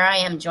so there I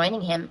am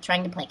joining him,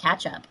 trying to play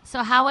catch up.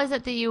 So how was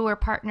it that you were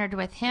partnered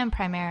with him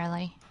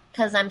primarily?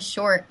 Because I'm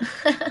short.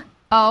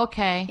 Oh,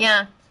 okay.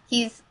 Yeah.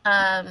 He's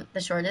one of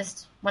the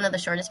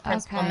shortest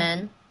principal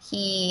men.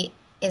 He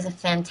is a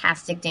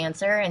fantastic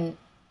dancer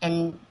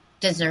and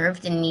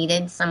deserved and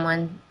needed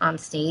someone on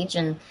stage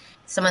and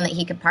someone that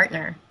he could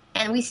partner.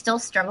 And we still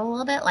struggle a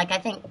little bit. Like, I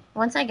think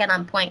once I get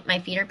on point, my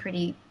feet are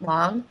pretty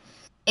long.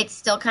 It's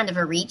still kind of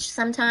a reach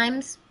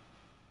sometimes,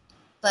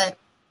 but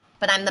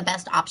I'm the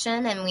best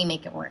option and we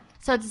make it work.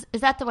 So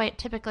is that the way it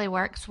typically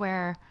works,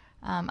 where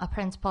a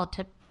principal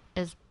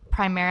is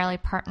primarily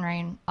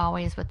partnering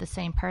always with the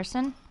same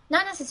person?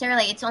 Not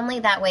necessarily. It's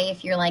only that way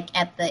if you're like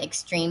at the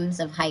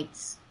extremes of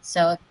heights.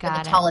 So if you're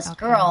the tallest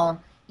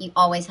girl, you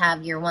always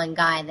have your one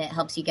guy that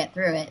helps you get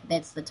through it.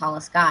 That's the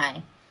tallest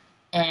guy.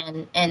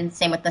 And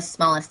same with the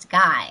smallest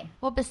guy.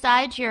 Well,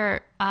 besides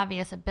your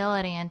obvious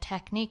ability and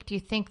technique, do you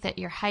think that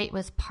your height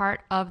was part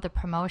of the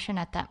promotion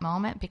at that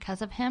moment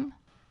because of him?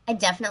 I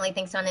definitely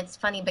think so. And it's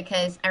funny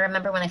because I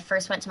remember when I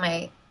first went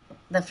to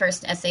the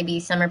first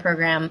SAB summer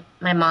program,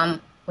 my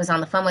mom was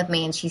on the phone with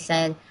me and she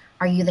said,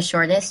 "Are you the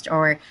shortest?"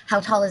 or "How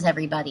tall is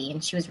everybody?"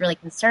 And she was really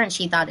concerned.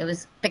 She thought it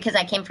was because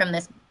I came from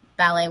this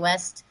Ballet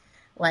West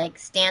like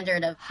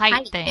standard of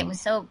height thing. It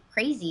was so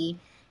crazy.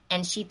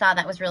 And she thought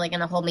that was really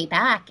going to hold me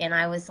back. And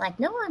I was like,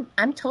 no,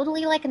 I'm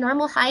totally like a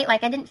normal height.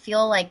 Like I didn't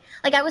feel like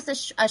I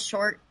was a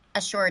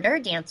shorter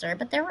dancer,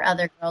 but there were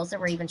other girls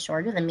that were even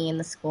shorter than me in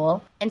the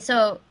school. And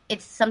so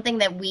it's something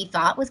that we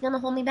thought was going to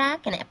hold me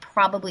back. And it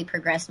probably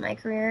progressed my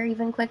career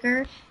even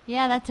quicker.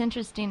 Yeah, that's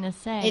interesting to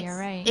say. You're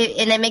right.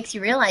 And it makes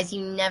you realize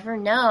you never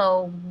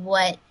know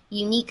what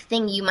unique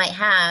thing you might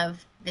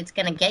have that's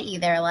going to get you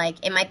there. Like,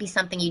 it might be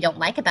something you don't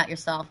like about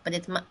yourself, but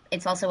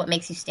it's also what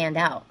makes you stand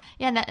out.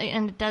 Yeah,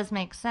 and it does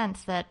make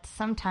sense that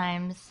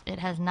sometimes it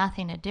has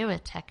nothing to do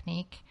with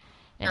technique.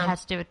 It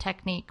has to do with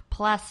technique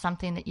plus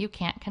something that you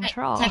can't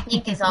control.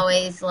 Technique is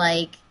always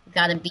like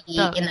got to be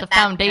in the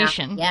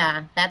foundation.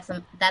 Yeah,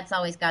 that's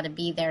always got to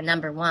be there,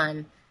 number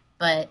one.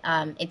 But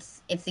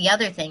it's the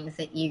other things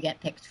that you get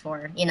picked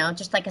for. You know,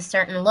 just like a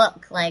certain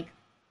look. Like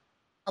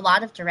a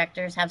lot of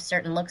directors have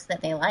certain looks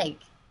that they like.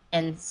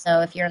 And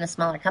so if you're in a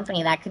smaller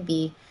company, that could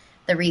be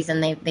the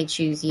reason they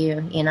choose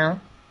you, you know?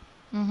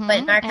 Mm-hmm. But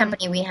in our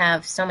company, we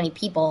have so many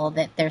people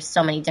that there's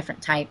so many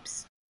different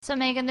types. So,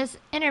 Megan, this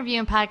interview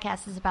and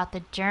podcast is about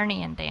the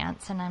journey in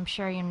dance. And I'm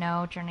sure you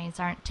know journeys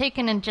aren't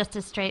taken in just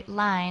a straight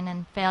line,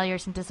 and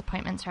failures and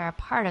disappointments are a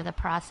part of the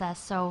process.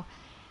 So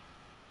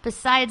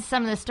besides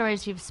some of the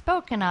stories you've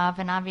spoken of,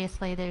 and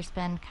obviously there's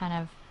been kind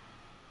of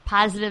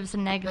positives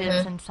and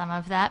negatives in some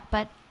of that,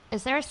 but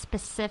is there a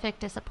specific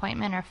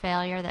disappointment or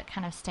failure that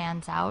kind of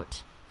stands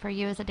out for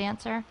you as a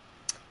dancer?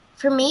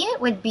 For me, it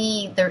would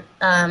be the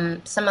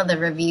some of the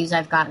reviews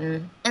I've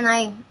gotten. And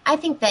I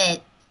think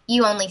that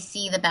you only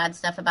see the bad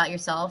stuff about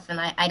yourself,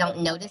 and I don't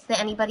notice that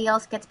anybody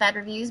else gets bad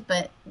reviews,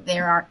 but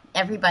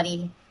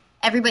everybody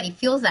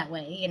feels that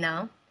way, you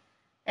know?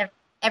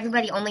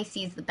 Everybody only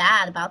sees the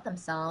bad about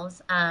themselves.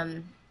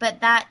 But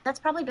that's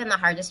probably been the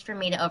hardest for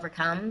me to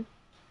overcome.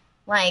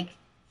 Like,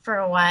 for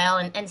a while,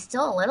 and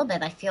still a little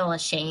bit, I feel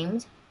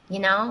ashamed, you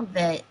know,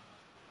 that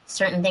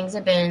certain things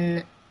have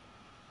been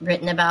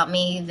written about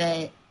me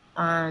that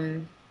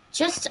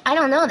just, I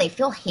don't know, they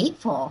feel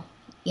hateful,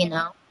 you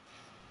know,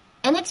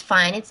 and it's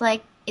fine. It's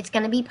like, it's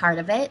going to be part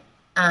of it.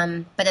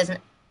 But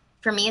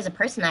for me as a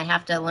person, I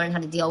have to learn how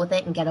to deal with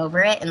it and get over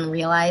it and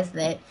realize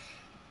that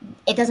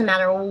it doesn't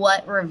matter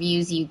what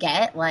reviews you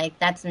get. Like,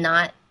 that's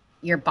not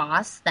your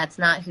boss. That's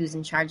not who's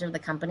in charge of the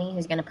company,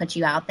 who's going to put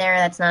you out there.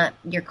 That's not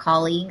your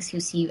colleagues who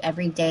see you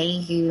every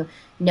day, who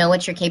know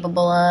what you're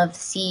capable of,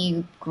 see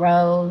you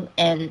grow.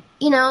 And,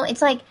 you know,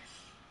 it's like,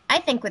 I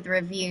think with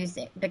reviews,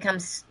 it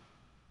becomes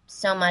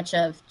so much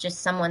of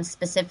just someone's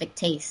specific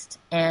taste.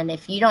 And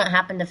if you don't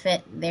happen to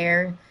fit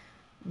their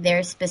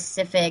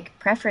specific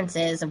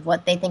preferences of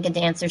what they think a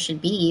dancer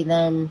should be,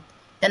 then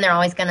they're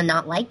always going to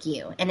not like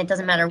you. And it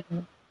doesn't matter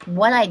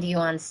what I do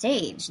on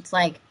stage. It's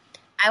like,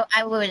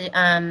 I would,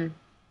 I'm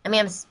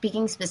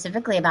speaking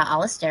specifically about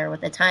Alistair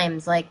with the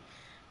Times. Like,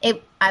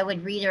 I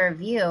would read a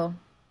review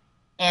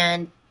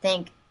and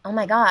think, oh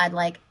my God,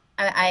 like,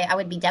 I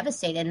would be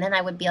devastated. And then I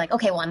would be like,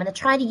 okay, well, I'm going to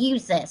try to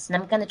use this,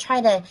 and I'm going to try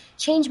to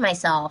change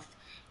myself.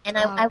 And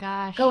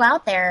I go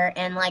out there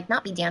and, like,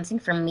 not be dancing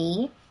for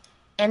me.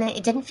 And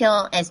it didn't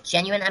feel as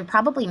genuine. I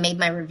probably made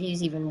my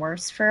reviews even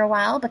worse for a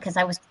while because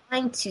I was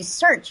trying to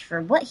search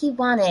for what he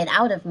wanted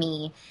out of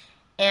me.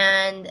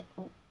 And,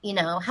 you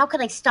know, how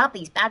could I stop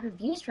these bad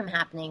reviews from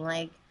happening?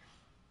 Like,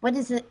 what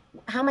is it?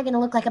 How am I going to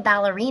look like a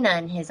ballerina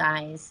in his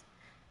eyes?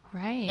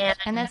 Right.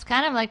 And that's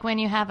kind of like when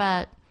you have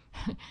a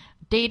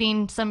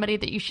dating somebody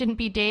that you shouldn't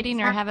be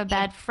dating, or have a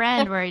bad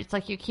friend where it's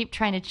like you keep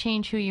trying to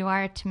change who you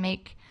are to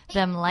make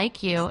them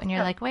like you. And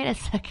you're like, wait a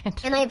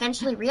second. And I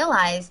eventually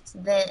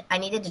realized that I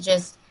needed to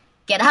just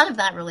get out of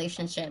that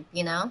relationship,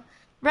 you know?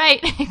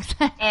 Right,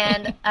 exactly.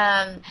 And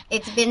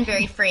it's been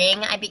very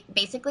freeing.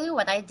 Basically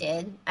what I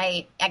did,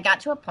 I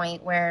got to a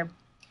point where,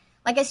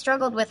 like I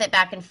struggled with it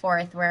back and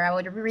forth where I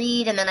would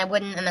read and then I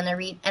wouldn't, and then I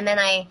read, and then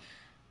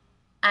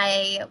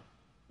I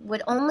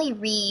would only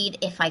read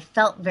if I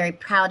felt very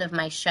proud of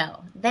my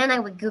show. Then I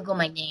would Google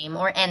my name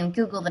and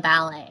Google the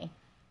ballet,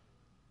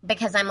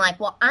 because I'm like,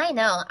 well, I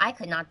know I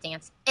could not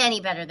dance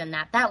any better than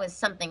that. That was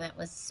something that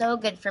was so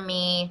good for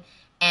me,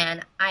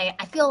 and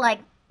I feel like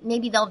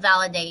maybe they'll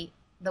validate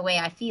the way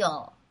I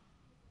feel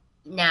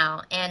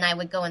now. And I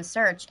would go and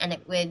search, and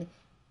it would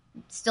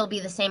still be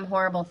the same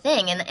horrible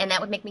thing, and that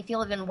would make me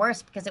feel even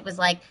worse, because it was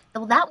like,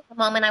 well, that was the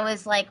moment I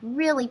was like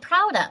really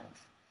proud of.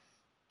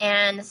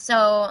 And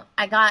so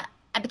I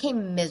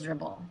became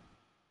miserable,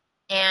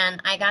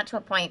 and I got to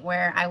a point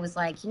where I was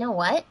like, you know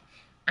what,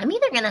 I'm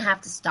either gonna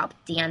have to stop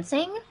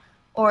dancing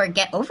or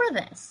get over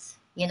this,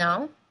 you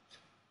know.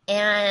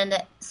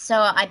 And so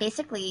I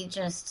basically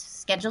just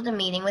scheduled a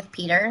meeting with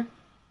Peter,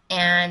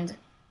 and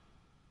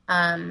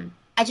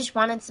I just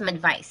wanted some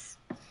advice.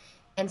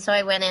 And so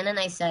I went in and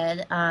I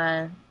said,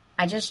 I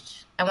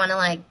want to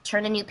like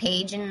turn a new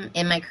page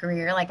in my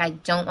career. Like, I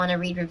don't want to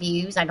read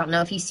reviews. I don't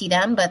know if you see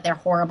them, but they're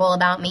horrible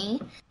about me.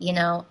 You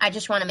know, I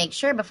just want to make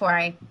sure before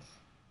I,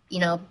 you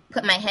know,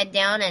 put my head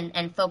down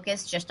and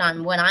focus just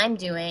on what I'm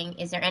doing.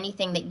 Is there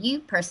anything that you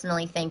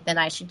personally think that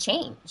I should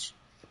change?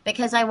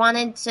 Because I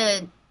wanted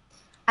to,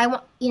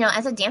 you know,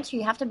 as a dancer,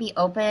 you have to be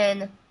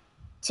open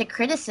to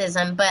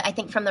criticism, but I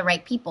think from the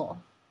right people,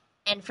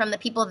 and from the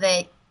people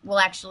that you'll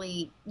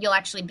actually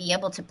be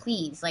able to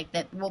please, like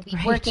that will be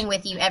working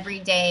with you every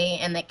day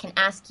and that can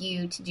ask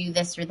you to do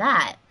this or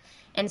that.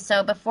 And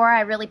so before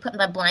I really put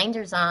the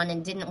blinders on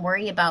and didn't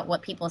worry about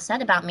what people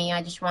said about me,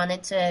 I just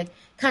wanted to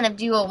kind of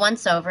do a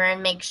once over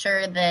and make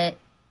sure that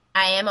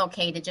I am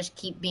okay to just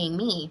keep being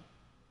me.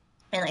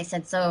 And I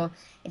said, so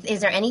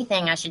is there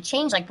anything I should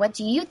change? Like, what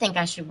do you think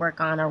I should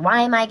work on? Or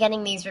why am I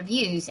getting these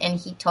reviews? And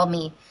he told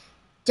me,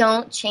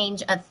 don't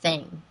change a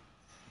thing.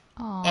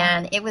 Aww.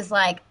 And it was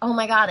like, oh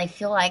my God, I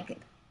feel like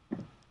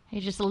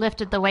you just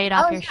lifted the weight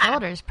off your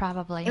shoulders,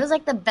 probably. It was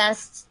like the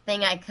best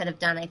thing I could have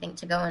done, I think,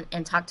 to go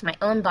and talk to my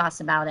own boss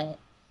about it.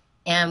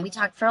 And we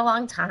talked for a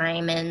long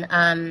time,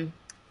 and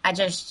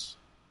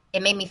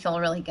it made me feel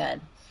really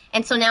good.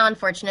 And so now,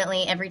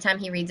 unfortunately, every time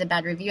he reads a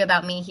bad review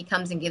about me, he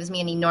comes and gives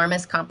me an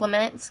enormous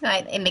compliment.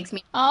 It makes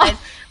me realize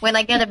when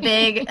I get a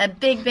big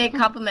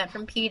compliment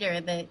from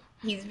Peter that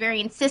he's very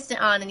insistent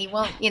on, and he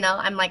won't, you know,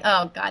 I'm like,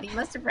 oh God, he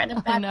must have read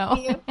a bad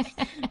review.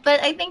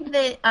 But I think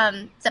that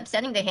it's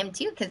upsetting to him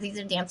too, because these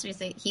are dancers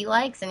that he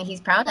likes and he's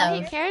proud of.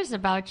 He cares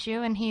about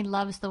you, and he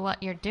loves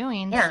what you're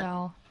doing. Yeah.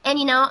 So. And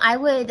you know, I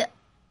would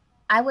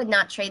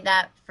not trade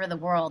that for the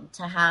world,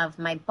 to have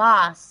my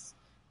boss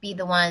be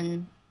the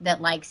one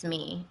that likes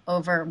me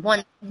over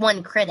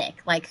one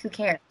critic. Like, who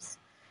cares?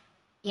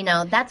 You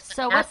know,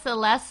 what's the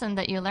lesson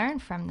that you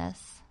learned from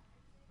this?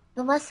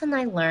 The lesson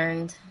I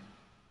learned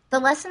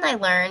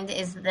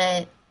is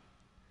that,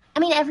 I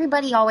mean,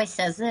 everybody always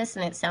says this,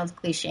 and it sounds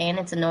cliche and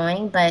it's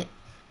annoying, but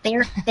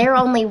they're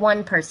only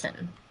one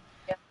person.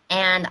 Yeah.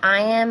 And I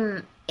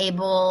am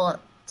able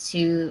to,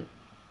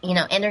 you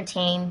know,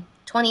 entertain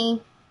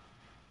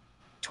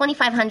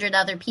 2,500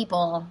 other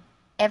people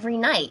every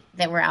night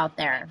that we're out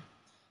there.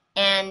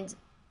 And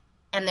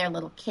there are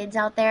little kids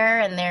out there,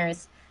 and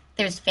there's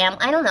family.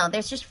 I don't know.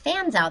 There's just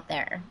fans out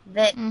there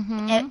that,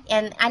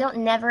 and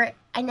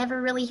I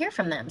never really hear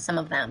from them. Some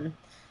of them.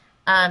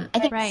 I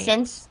think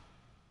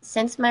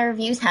since my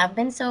reviews have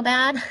been so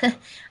bad,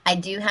 I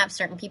do have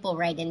certain people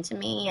write into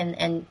me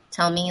and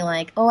tell me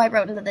like, oh, I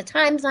wrote into the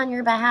Times on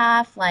your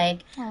behalf.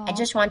 Like, aww. I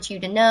just want you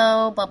to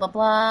know, blah, blah,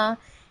 blah.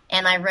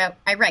 And I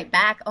write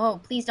back,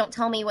 oh, please don't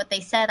tell me what they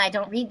said. I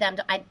don't read them.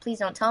 Please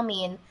don't tell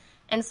me.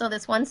 And so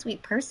this one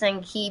sweet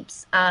person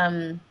keeps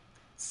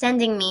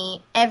sending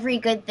me every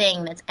good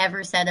thing that's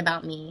ever said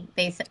about me.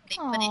 They put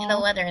it in a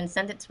letter and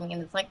send it to me,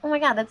 and it's like, oh my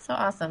God, that's so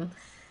awesome.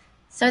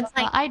 So it's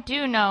like, I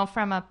do know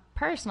from a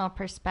personal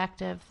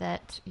perspective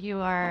that you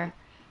are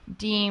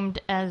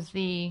deemed as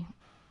the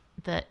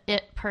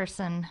it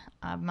person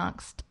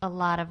amongst a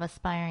lot of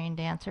aspiring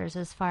dancers,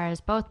 as far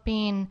as both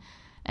being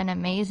an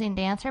amazing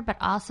dancer, but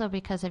also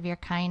because of your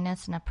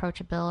kindness and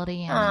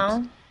approachability.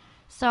 And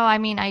so, I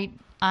mean, I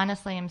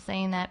honestly am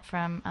saying that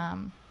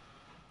from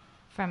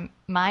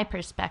my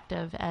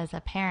perspective as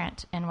a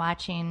parent, and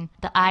watching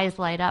the eyes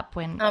light up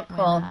when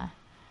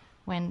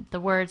the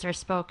words are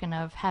spoken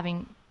of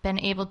having been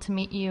able to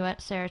meet you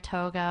at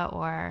Saratoga,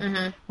 or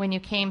when you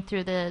came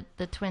through the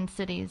Twin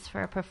Cities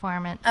for a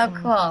performance. Oh,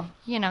 cool.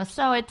 You know,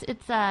 so it's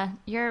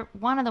you're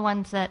one of the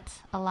ones that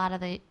a lot of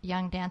the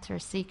young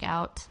dancers seek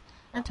out.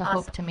 That's to awesome.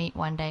 Hope to meet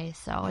one day.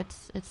 So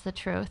it's the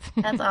truth.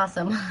 That's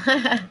awesome.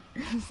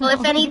 Well,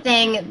 if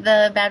anything,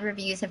 the bad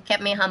reviews have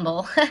kept me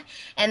humble. Well,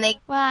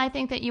 I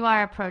think that you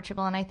are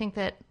approachable, and I think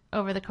that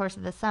over the course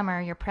of the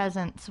summer, your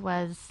presence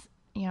was,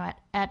 you know,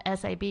 at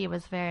SAB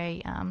was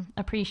very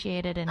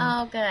appreciated. And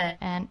oh, good.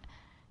 And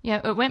you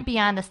know, it went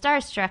beyond the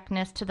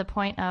starstruckness to the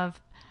point of,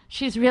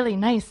 she's really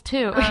nice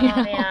too. Oh, you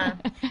know? Yeah.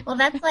 Well,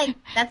 that's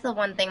the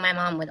one thing my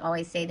mom would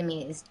always say to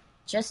me is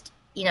just,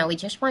 you know, we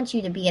just want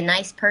you to be a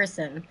nice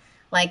person.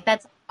 Like,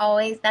 that's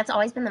that's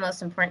always been the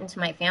most important to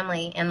my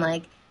family. And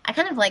like, I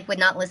kind of like would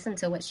not listen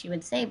to what she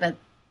would say, but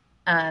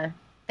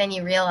then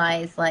you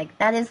realize like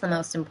that is the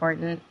most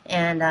important.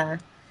 And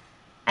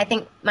I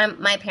think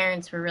my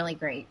parents were really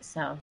great.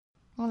 So,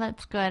 well,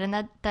 that's good,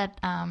 and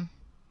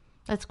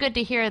that's good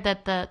to hear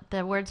that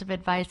the words of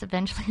advice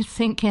eventually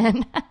sink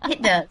in.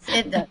 It does.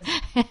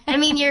 I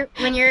mean,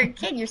 when you're a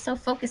kid, you're so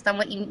focused on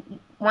what you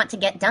want to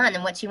get done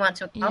and what you want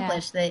to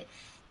accomplish that.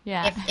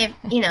 Yeah.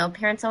 If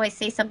parents always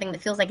say something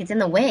that feels like it's in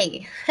the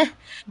way,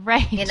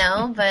 right?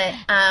 But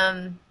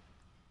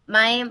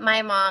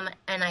my mom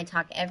and I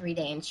talk every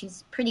day, and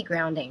she's pretty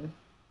grounding.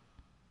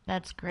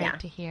 That's great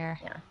to hear.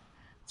 Yeah,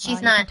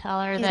 she's not. You can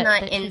tell her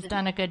that she's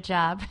done a good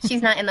job.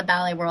 She's not in the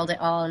ballet world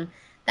at all, and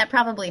that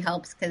probably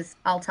helps because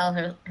I'll tell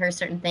her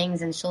certain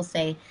things, and she'll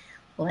say,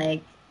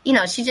 like,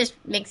 she just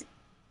makes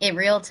it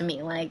real to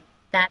me, like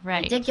that's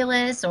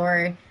ridiculous,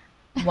 or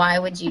why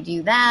would you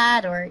do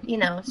that, or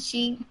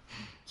she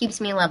keeps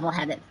me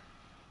level-headed.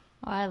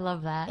 Oh, I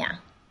love that. Yeah.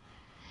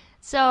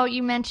 So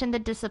you mentioned the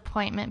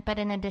disappointment, but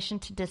in addition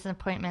to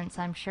disappointments,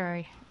 I'm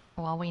sure,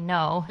 we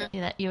know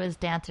that you as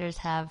dancers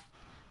have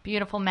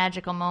beautiful,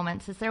 magical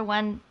moments. Is there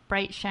one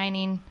bright,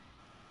 shining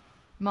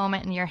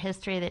moment in your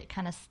history that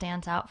kind of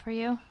stands out for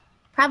you?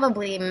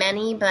 Probably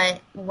many,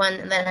 but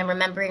one that I'm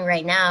remembering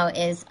right now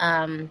is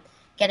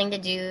getting to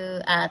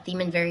do theme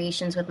and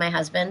variations with my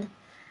husband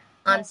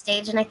on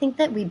stage. And I think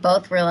that we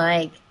both were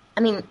like,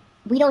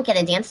 we don't get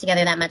to dance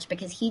together that much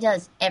because he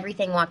does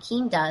everything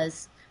Joaquin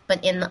does,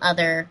 but in the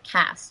other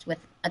cast with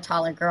a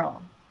taller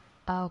girl.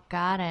 Oh,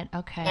 got it.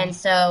 Okay. And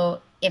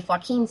so if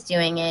Joaquin's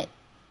doing it,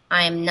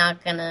 I'm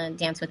not going to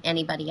dance with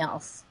anybody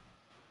else.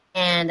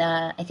 And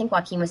I think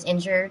Joaquin was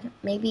injured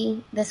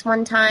maybe this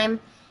one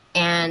time.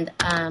 And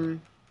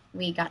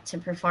we got to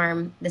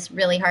perform this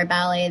really hard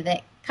ballet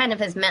that kind of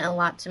has meant a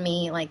lot to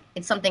me. Like,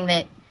 it's something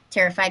that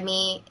terrified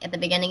me at the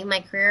beginning of my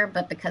career,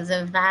 but because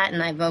of that,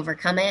 and I've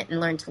overcome it and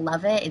learned to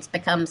love it, it's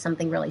become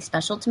something really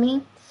special to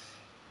me.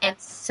 And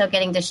so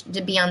getting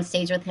to be on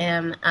stage with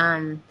him,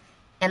 and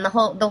the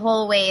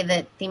whole way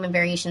that Theme and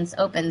Variations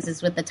opens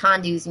is with the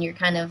tendus, and you're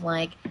kind of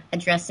like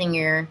addressing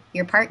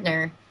your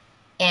partner.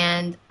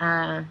 And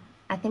I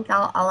think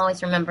I'll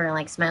always remember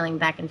like smiling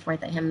back and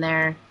forth at him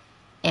there.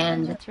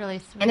 And that's really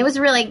sweet. And it was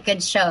a really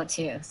good show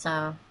too.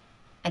 So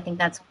I think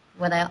that's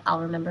what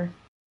I'll remember.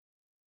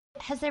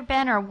 Has there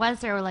been, or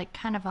was there like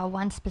kind of a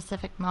one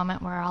specific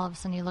moment where all of a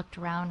sudden you looked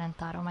around and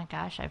thought, oh my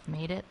gosh, I've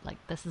made it. Like,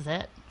 this is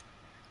it.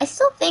 I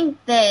still think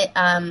that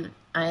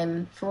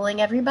I'm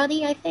fooling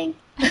everybody, I think.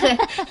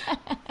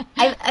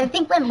 I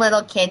think when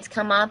little kids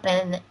come up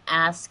and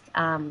ask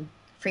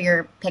for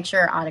your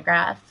picture or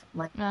autograph,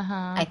 like,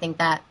 I think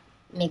that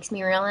makes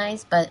me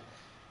realize. But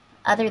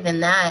other than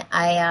that,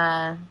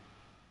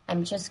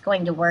 I'm just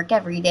going to work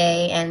every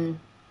day and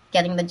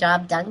getting the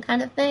job done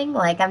kind of thing.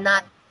 Like, I'm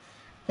not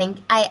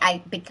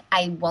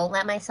I won't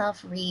let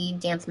myself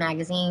read dance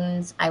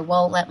magazines. I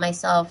won't let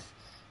myself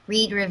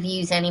read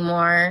reviews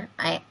anymore.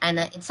 And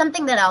it's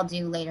something that I'll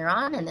do later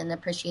on and then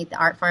appreciate the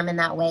art form in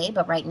that way.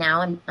 But right now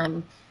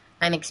I'm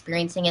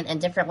experiencing it in a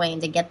different way.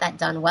 And to get that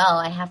done well,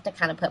 I have to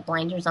kind of put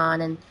blinders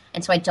on.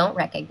 And so I don't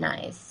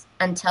recognize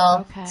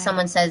until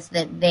someone says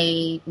that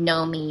they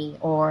know me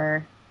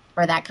or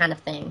that kind of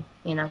thing,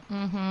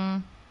 Mm-hmm.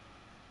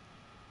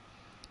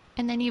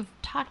 And then you've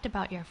talked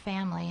about your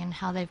family and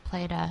how they've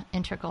played an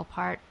integral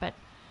part, but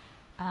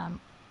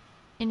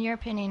in your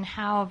opinion,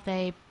 how have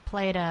they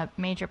played a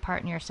major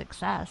part in your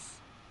success?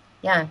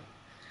 Yeah.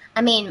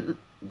 I mean,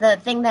 the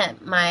thing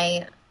that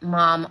my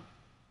mom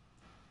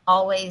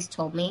always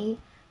told me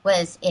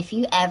was, if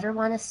you ever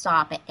want to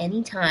stop at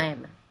any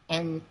time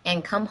and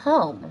come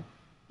home,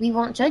 we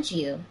won't judge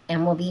you,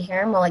 and we'll be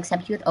here and we'll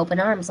accept you with open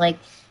arms. Like,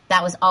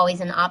 that was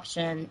always an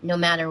option no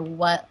matter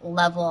what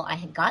level I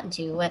had gotten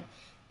to.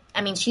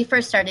 I mean, she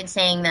first started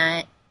saying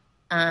that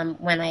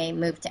when I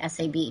moved to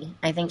SAB.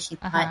 I think she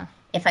thought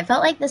if I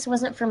felt like this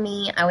wasn't for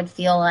me, I would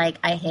feel like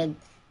I had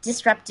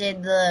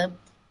disrupted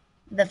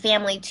the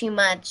family too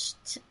much,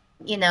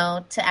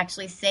 to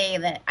actually say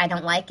that I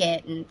don't like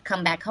it and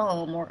come back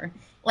home, or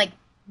like,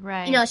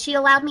 she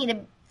allowed me to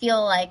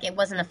feel like it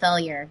wasn't a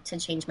failure to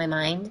change my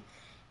mind.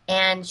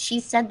 And she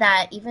said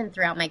that even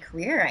throughout my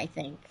career, I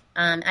think.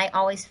 I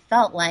always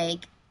felt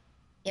like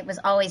it was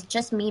always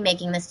just me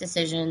making this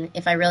decision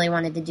if I really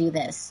wanted to do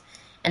this.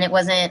 And it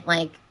wasn't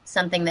like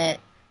something that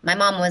my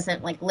mom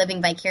wasn't like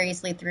living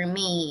vicariously through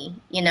me,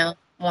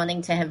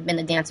 wanting to have been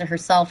a dancer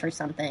herself or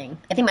something.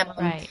 I think my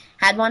mom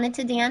had wanted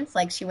to dance.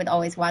 Like, she would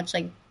always watch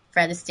like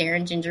Fred Astaire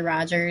and Ginger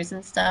Rogers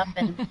and stuff.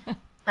 And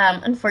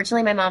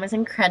unfortunately, my mom is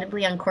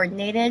incredibly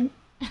uncoordinated.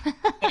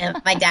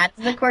 And my dad's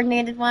the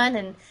coordinated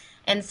one.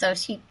 And so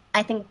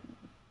I think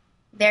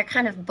they're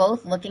kind of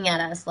both looking at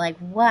us like,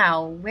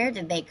 wow, where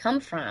did they come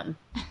from?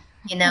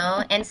 you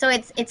know? And so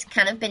it's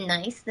kind of been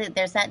nice that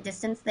there's that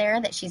distance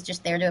there, that she's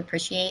just there to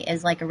appreciate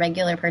as like a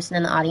regular person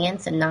in the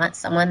audience and not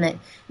someone that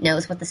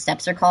knows what the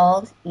steps are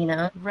called, you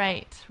know?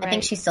 Right. I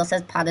think she still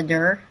says pas de deux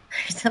or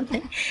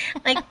something.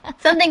 Like,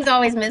 something's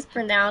always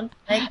mispronounced.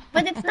 Like,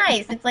 but it's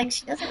nice. It's like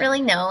she doesn't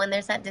really know, and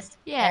there's that distance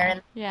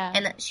there.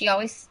 And she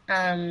always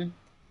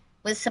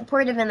was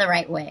supportive in the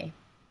right way.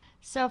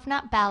 So if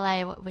not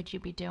ballet, what would you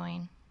be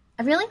doing?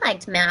 I really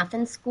liked math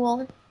in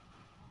school.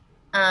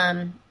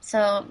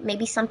 So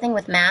maybe something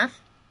with math.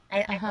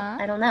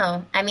 I don't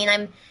know. I mean,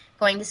 I'm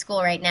going to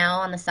school right now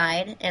on the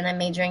side, and I'm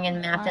majoring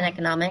in math and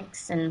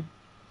economics, and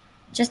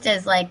just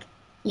as like,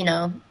 you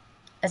know,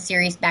 a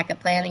serious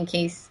backup plan in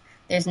case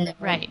there's no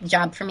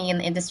job for me in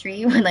the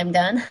industry when I'm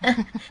done.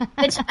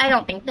 Which I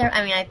don't think there.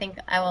 I mean, I think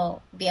I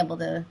will be able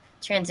to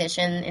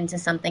transition into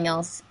something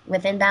else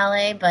within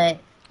ballet, but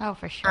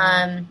for sure.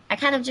 I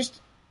kind of just,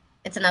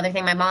 it's another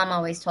thing my mom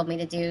always told me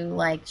to do.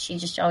 Like, she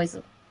just always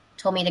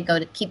told me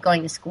to keep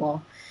going to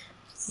school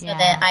so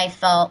that I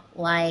felt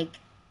like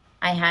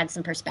I had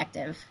some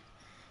perspective.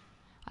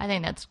 I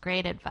think that's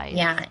great advice.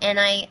 Yeah,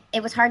 and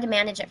it was hard to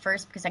manage at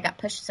first because I got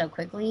pushed so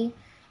quickly,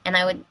 and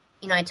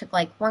I took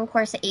like one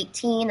course at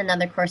 18,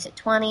 another course at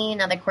 20,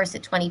 another course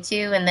at 22,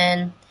 and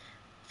then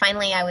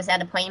finally I was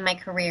at a point in my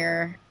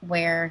career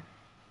where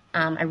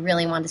I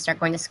really wanted to start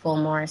going to school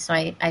more, so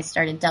I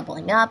started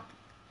doubling up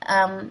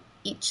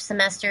each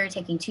semester,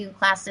 taking 2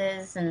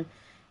 classes, and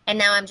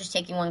now I'm just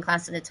taking 1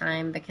 class at a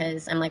time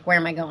because I'm like, where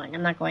am I going?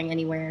 I'm not going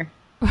anywhere.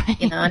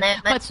 Right. You know, and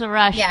what's the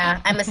rush? Yeah,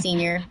 I'm a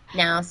senior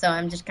now, so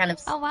I'm just kind of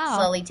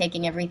slowly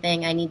taking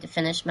everything. I need to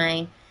finish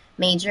my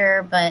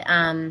major, but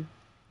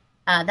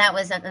that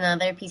was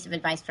another piece of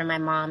advice from my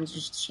mom.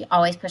 She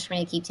always pushed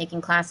me to keep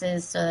taking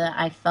classes so that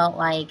I felt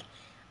like,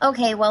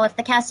 okay, well, if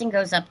the casting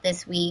goes up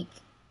this week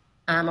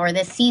or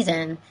this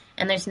season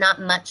and there's not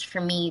much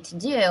for me to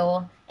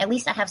do, at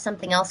least I have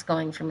something else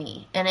going for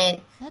me. And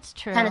that's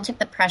true. Kind of took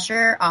the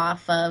pressure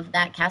off of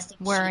that casting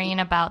worrying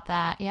sheet. About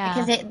that, yeah.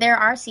 Because there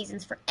are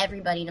seasons for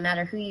everybody, no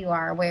matter who you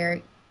are,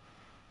 where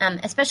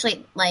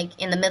especially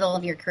like in the middle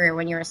of your career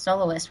when you're a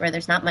soloist, where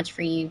there's not much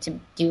for you to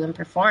do and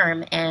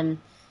perform, and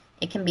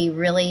it can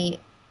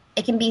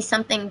be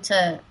something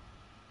to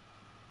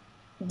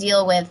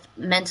deal with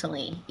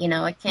mentally, you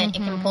know. It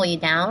can pull you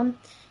down,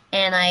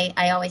 and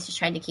I always just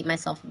tried to keep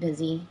myself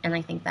busy, and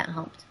I think that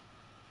helped.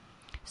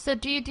 So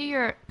do you do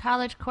your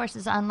college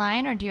courses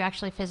online, or do you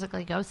actually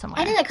physically go somewhere?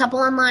 I did a couple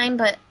online,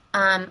 but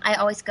I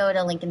always go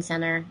to Lincoln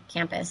Center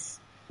campus,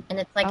 and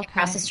it's like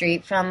across the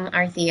street from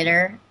our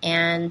theater,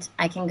 and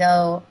I can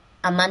go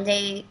a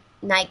Monday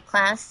night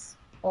class,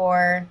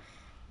 or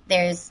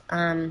there's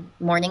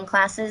morning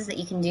classes that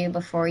you can do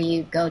before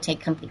you go take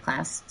company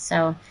class.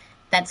 So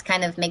that's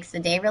kind of makes the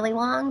day really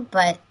long,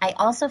 but I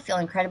also feel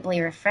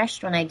incredibly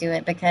refreshed when I do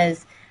it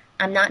because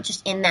I'm not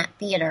just in that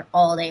theater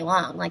all day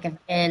long. Like,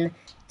 I've been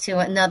to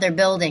another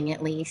building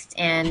at least,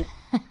 and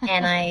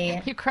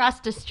I you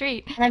crossed the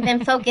street. And I've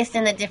been focused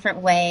in a different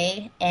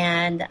way,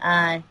 and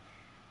I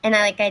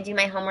do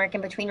my homework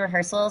in between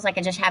rehearsals. Like,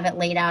 I just have it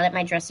laid out at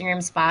my dressing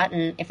room spot,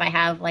 and if I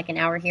have like an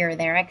hour here or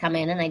there, I come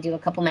in and I do a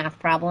couple math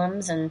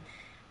problems, and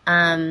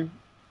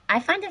I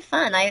find it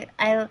fun.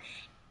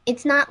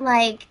 It's not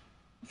like,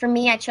 for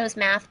me, I chose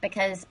math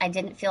because I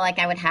didn't feel like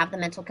I would have the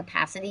mental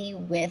capacity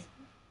with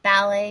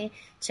ballet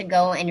to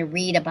go and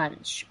read a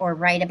bunch or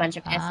write a bunch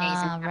of essays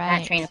and have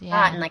that train of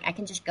thought, and like I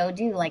can just go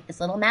do like this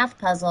little math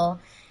puzzle.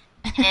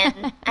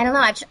 And I don't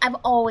know, I've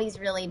always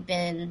really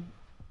been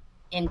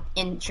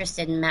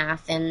interested in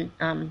math, and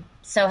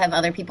so have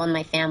other people in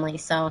my family,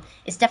 so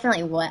it's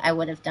definitely what I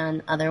would have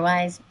done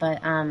otherwise,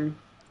 but and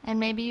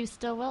maybe you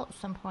still will at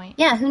some point.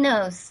 Yeah, who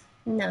knows,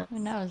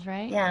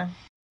 right? Yeah.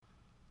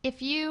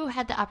 If you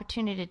had the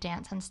opportunity to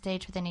dance on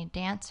stage with any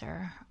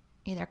dancer,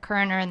 either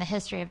current or in the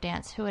history of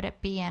dance, who would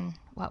it be and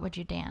what would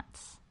you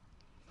dance?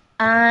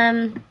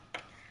 I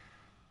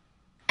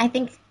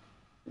think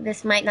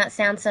this might not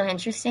sound so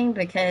interesting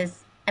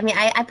because, I mean,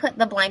 I put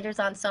the blinders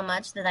on so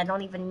much that I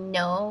don't even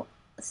know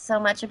so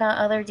much about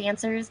other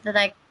dancers that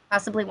I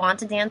possibly want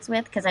to dance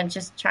with because I'm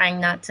just trying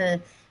not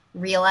to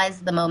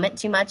realize the moment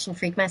too much and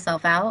freak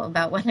myself out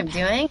about what I'm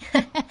doing.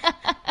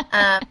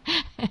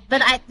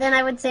 But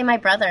I would say my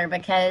brother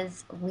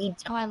because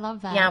I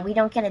love that. Yeah, we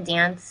don't get a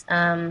dance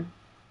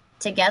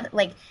together.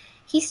 Like,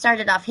 he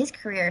started off his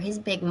career, his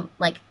big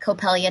like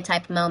Coppelia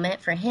type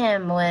moment for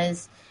him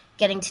was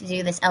getting to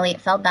do this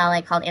Elliott Feld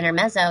ballet called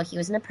Intermezzo. He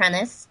was an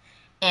apprentice,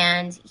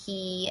 and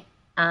it's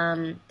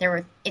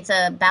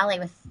a ballet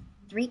with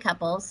 3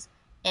 couples,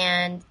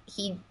 and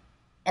he,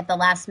 at the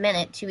last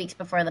minute, 2 weeks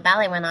before the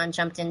ballet went on,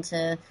 jumped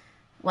into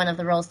one of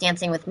the roles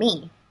dancing with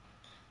me.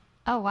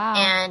 Oh, wow.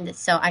 And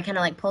so I kind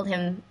of like pulled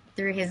him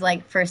through his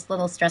like first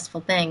little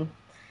stressful thing.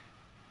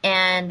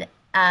 And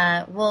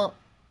we'll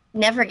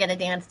never get a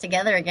dance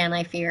together again,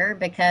 I fear,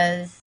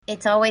 because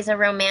it's always a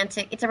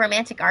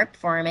romantic art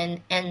form.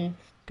 And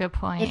good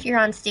point. If you're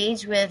on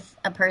stage with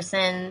a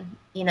person,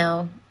 you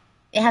know,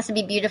 it has to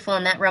be beautiful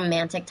in that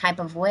romantic type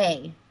of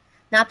way.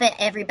 Not that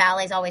every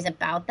ballet is always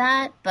about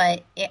that,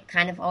 but it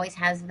kind of always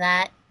has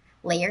that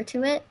layer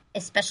to it.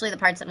 Especially the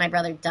parts that my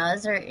brother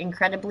does are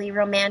incredibly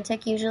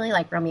romantic usually,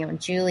 like Romeo and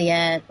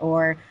Juliet,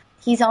 or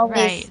he's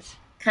always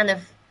kind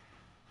of,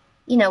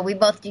 we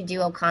both do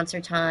duo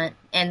concertant,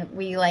 and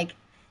we like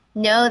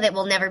know that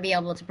we'll never be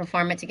able to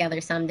perform it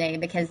together someday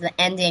because the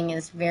ending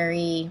is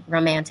very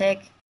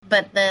romantic.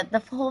 But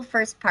the whole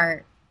first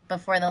part,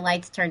 before the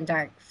lights turn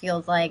dark,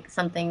 feels like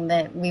something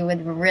that we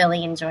would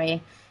really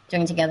enjoy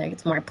doing together.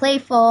 It's more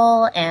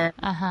playful,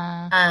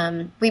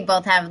 and we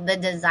both have the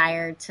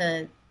desire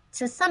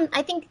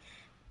I think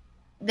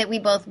that we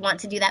both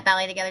want to do that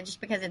ballet together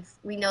just because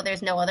we know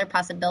there's no other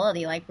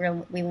possibility. Like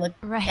we look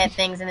at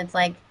things and it's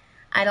like,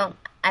 I don't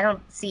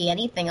see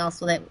anything else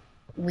that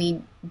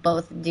we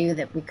both do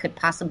that we could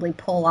possibly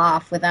pull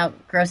off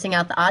without grossing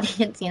out the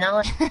audience,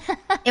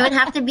 It would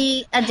have to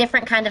be a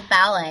different kind of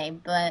ballet,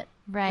 but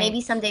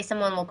maybe someday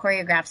someone will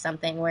choreograph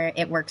something where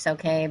it works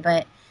okay,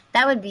 but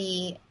that would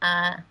be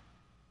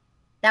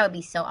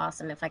so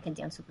awesome if I could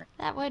dance with him.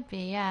 That would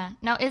be, yeah.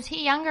 Now, is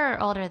he younger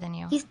or older than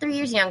you? He's 3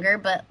 years younger,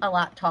 but a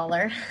lot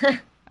taller.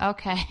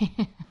 Okay.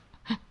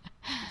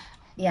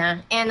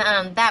 Yeah, and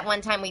that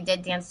one time we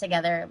did dance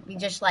together, we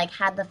just like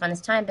had the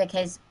funnest time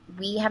because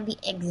we have the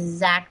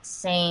exact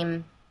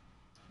same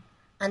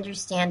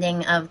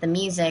understanding of the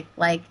music.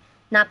 Like,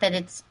 not that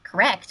it's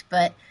correct,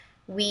 but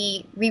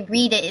we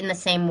read it in the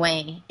same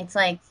way. It's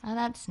like, oh,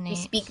 that's neat. We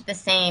speak the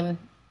same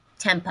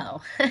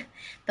tempo.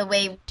 The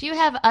way. Do you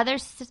have other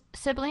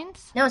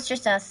siblings? No, it's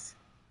just us.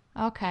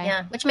 Okay.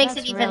 Yeah, which makes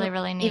that's it really,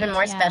 really neat. even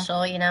more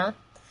special,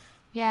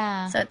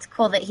 Yeah. So it's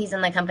cool that he's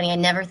in the company. I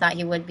never thought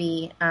he would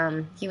be.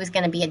 He was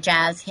going to be a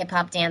jazz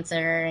hip-hop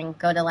dancer and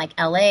go to, like,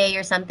 L.A.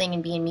 or something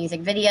and be in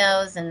music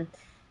videos. And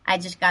I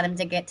just got him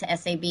to get to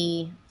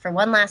SAB for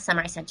one last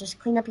summer. I said, just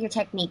clean up your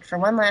technique for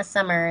one last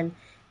summer. And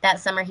that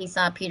summer he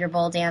saw Peter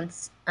Bull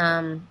dance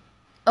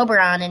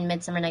Oberon in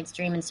Midsummer Night's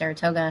Dream in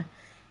Saratoga.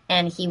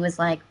 And he was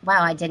like,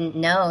 wow, I didn't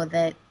know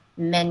that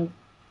men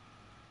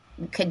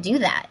could do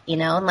that,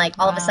 And, like,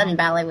 all of a sudden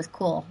ballet was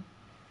cool.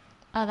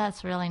 Oh,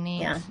 that's really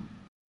neat. Yeah.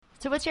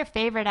 So what's your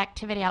favorite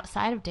activity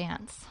outside of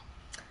dance?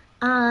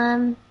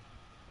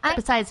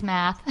 Besides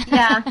math.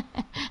 Yeah.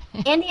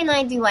 Andy and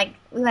I we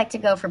like to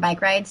go for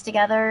bike rides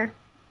together,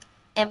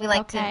 and we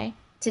like to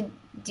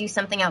do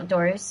something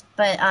outdoors.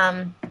 But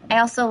I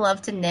also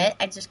love to knit.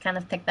 I just kind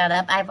of picked that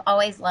up. I've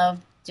always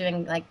loved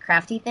doing like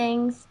crafty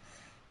things.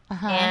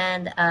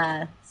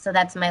 And so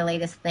that's my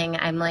latest thing.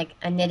 I'm like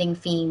a knitting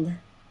fiend.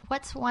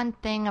 What's one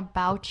thing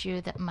about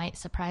you that might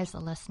surprise the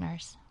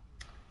listeners?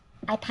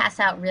 I pass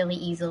out really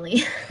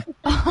easily.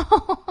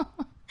 I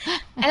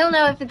don't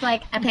know if it's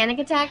like a panic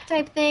attack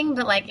type thing,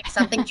 but like if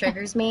something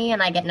triggers me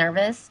and I get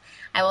nervous,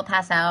 I will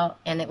pass out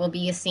and it will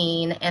be a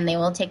scene and they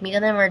will take me to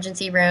the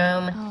emergency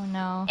room. Oh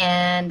no.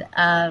 And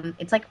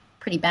it's like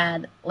pretty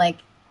bad. Like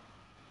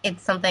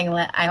it's something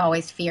that I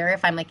always fear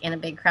if I'm like in a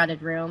big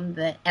crowded room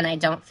and I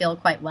don't feel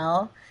quite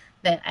well,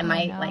 that I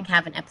might like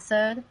have an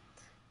episode.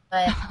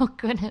 But oh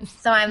goodness.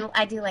 So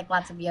I do like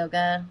lots of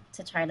yoga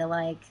to try to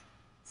like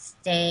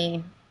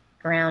stay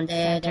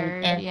grounded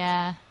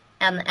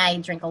and I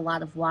drink a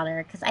lot of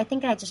water because I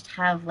think I just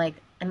have I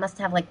must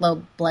have like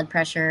low blood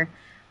pressure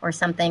or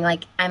something.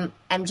 Like I'm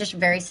just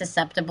very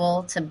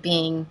susceptible to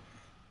being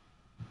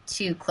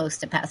too close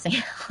to passing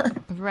out.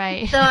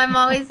 Right. So I'm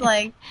always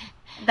like,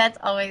 that's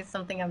always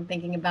something I'm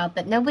thinking about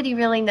that nobody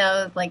really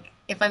knows. Like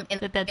if I'm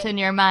that's in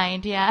your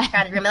mind, yeah.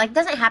 Crowded room. Like it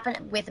doesn't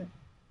happen with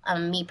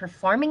me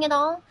performing at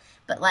all,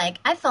 but like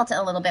I felt it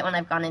a little bit when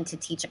I've gone in to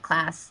teach a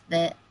class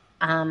that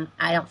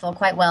I don't feel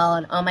quite well,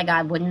 and oh my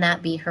God, wouldn't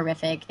that be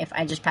horrific if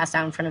I just passed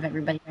out in front of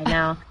everybody right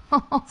now?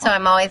 So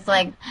I'm always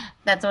like,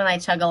 that's when I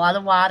chug a lot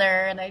of water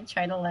and I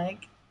try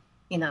to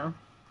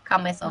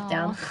calm myself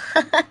down.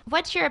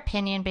 What's your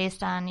opinion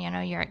based on,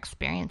 your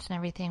experience and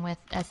everything with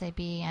SAB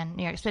and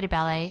New York City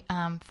Ballet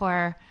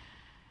for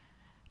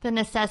the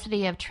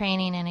necessity of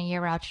training in a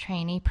year-round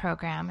trainee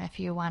program if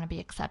you want to be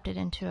accepted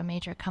into a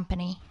major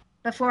company?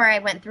 Before I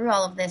went through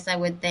all of this, I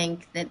would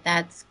think that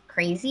that's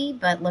crazy,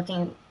 but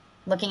looking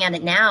at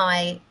it now,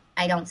 I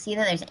don't see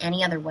that there's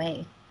any other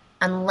way.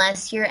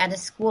 Unless you're at a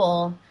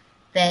school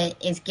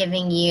that is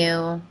giving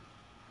you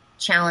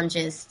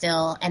challenges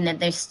still and that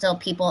there's still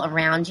people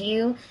around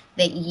you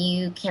that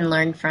you can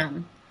learn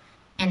from.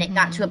 And it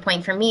got to a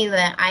point for me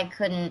that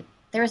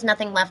there was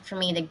nothing left for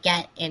me to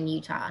get in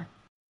Utah.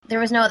 There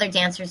was no other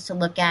dancers to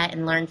look at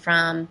and learn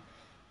from.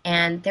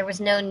 And there was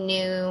no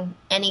new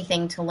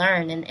anything to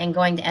learn. And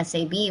going to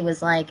SAB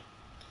was like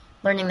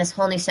learning this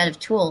whole new set of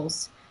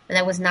tools that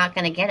I was not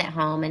going to get at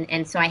home.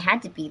 And so I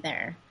had to be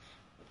there.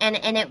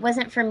 And it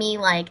wasn't for me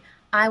like,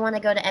 I want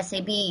to go to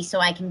SAB so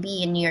I can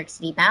be in New York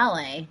City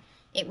Ballet.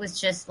 It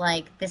was just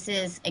like, this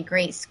is a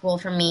great school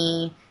for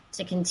me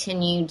to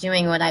continue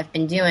doing what I've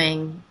been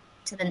doing,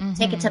 to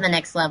take it to the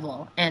next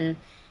level. And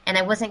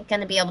I wasn't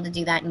going to be able to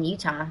do that in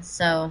Utah.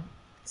 So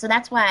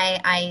that's why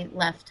I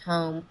left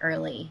home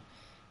early.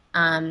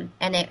 And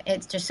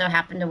it just so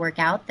happened to work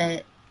out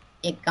that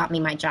it got me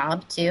my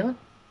job too.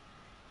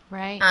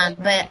 Right.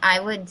 But I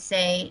would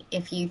say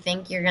if you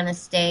think you're going to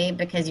stay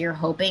because you're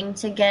hoping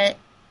to get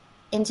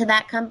into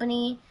that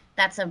company,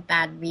 that's a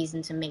bad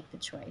reason to make the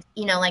choice.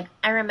 You know, like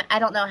I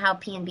don't know how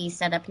P&B is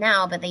set up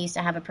now, but they used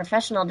to have a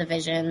professional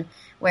division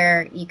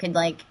where you could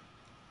like,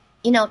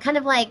 you know, kind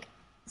of like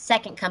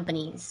second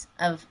companies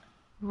of.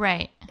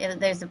 Right.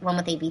 There's one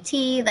with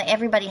ABT. That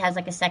everybody has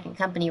like a second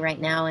company right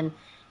now, and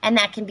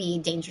that can be a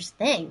dangerous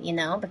thing, you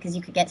know, because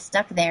you could get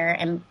stuck there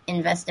and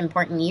invest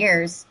important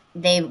years.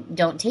 They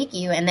don't take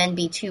you, and then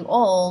be too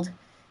old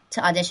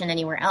to audition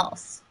anywhere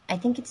else. I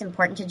think it's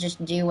important to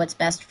just do what's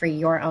best for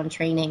your own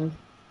training.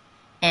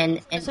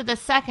 And so the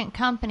second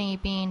company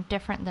being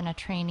different than a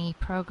trainee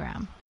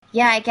program.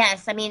 Yeah, I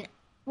guess. I mean,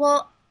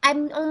 well,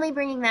 I'm only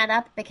bringing that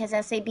up because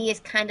SAB is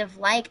kind of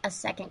like a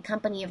second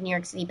company of New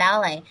York City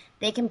Ballet.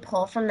 They can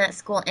pull from that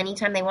school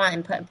anytime they want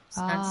and put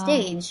on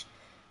stage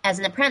as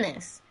an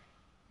apprentice.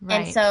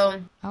 Right. And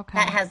so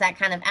that has that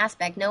kind of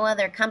aspect. No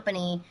other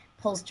company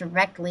pulls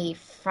directly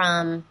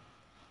from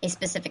a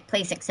specific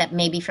place except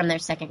maybe from their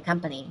second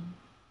company.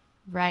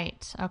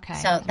 Right. Okay.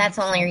 So that's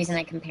the only reason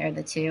I compared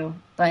the two.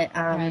 But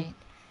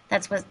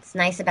that's what's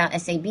nice about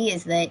SAB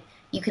is that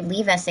you could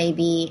leave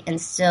SAB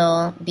and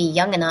still be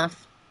young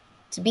enough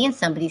to be in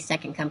somebody's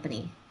second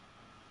company.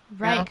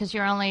 Right, because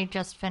you're only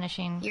just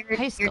finishing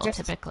high school you're just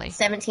typically.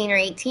 17 or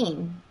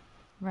 18.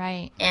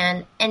 Right.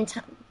 And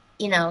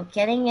you know,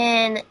 getting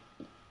in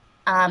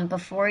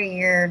before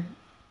you're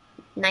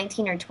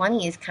 19 or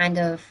 20 is kind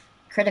of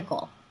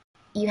critical.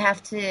 You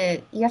have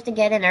to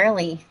get in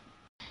early.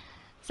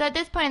 So at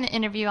this point in the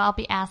interview, I'll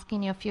be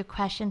asking you a few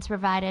questions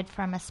provided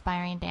from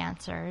aspiring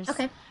dancers.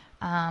 Okay.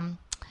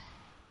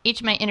 Each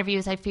of my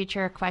interviews, I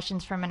feature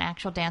questions from an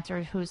actual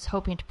dancer who's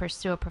hoping to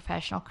pursue a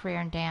professional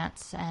career in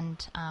dance.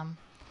 And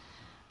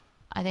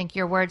I think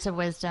your words of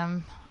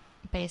wisdom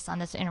based on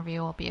this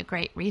interview will be a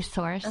great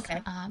resource.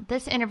 Okay.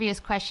 This interview's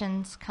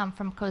questions come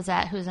from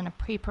Cosette, who's in a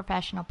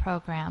pre-professional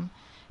program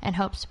and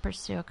hopes to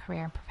pursue a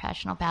career in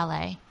professional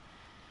ballet.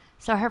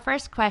 So her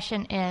first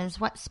question is,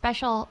 what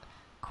special,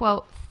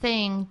 quote,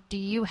 thing do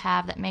you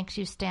have that makes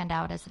you stand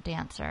out as a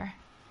dancer?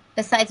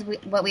 Besides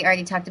what we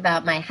already talked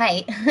about, my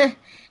height.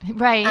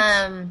 Right.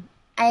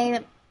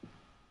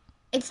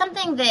 It's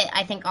something that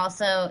I think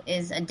also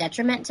is a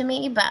detriment to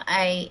me, but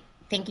I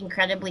think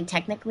incredibly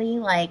technically,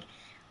 like,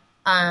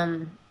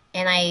 and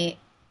I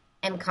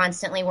am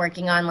constantly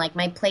working on like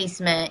my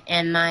placement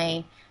and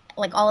my,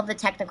 like all of the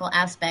technical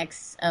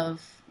aspects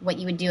of what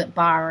you would do at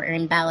bar or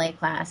in ballet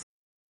class.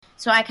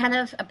 So I kind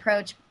of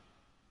approach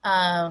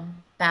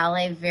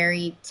ballet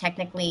very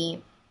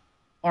technically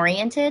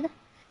oriented.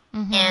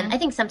 Mm-hmm. And I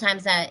think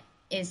sometimes that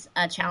is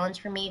a challenge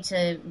for me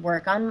to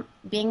work on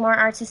being more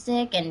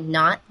artistic and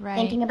not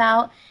thinking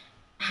about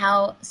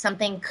how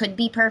something could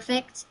be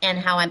perfect and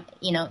how I'm,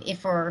 you know,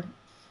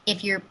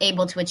 if you're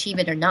able to achieve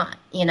it or not,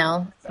 you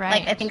know? Right.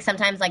 Like, I think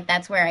sometimes like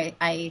that's where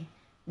I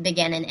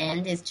begin and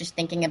end is just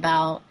thinking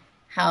about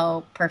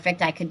how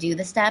perfect I could do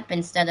the step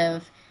instead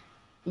of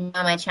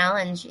now my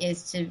challenge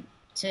is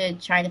to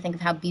try to think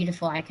of how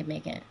beautiful I could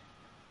make it.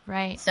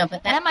 Right. So,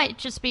 but that might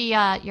just be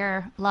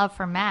your love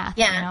for math.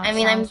 Yeah. You know? I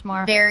mean, I'm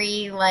more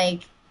very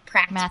like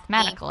practically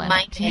mathematical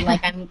minded.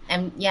 Like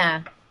I'm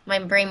my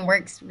brain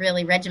works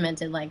really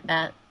regimented like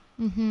that.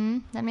 Mm-hmm.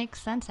 That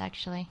makes sense,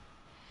 actually.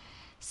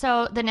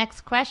 So the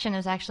next question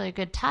is actually a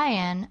good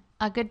tie-in.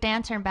 A good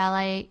dancer in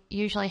ballet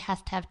usually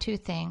has to have two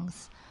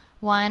things.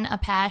 One, a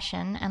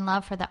passion and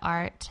love for the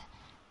art,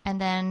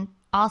 and then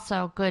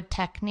also good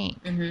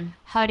technique. Mm-hmm.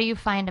 How do you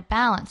find a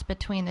balance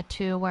between the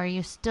two where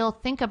you still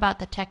think about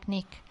the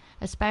technique,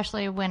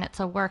 especially when it's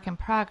a work in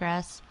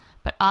progress,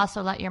 but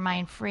also let your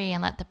mind free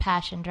and let the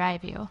passion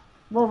drive you?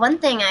 Well, one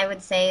thing I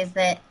would say is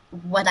that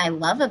what I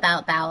love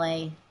about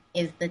ballet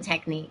is the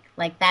technique.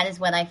 Like that is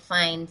what I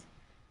find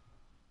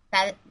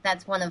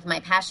that's one of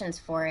my passions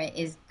for it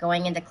is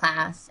going into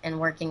class and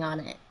working on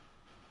it.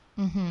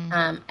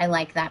 Mm-hmm. I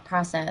like that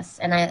process,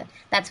 and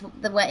that's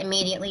what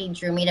immediately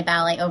drew me to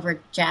ballet over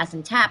jazz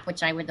and tap,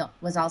 which I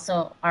was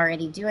also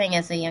already doing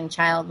as a young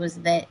child. Was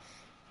that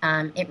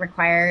it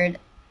required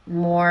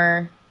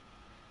more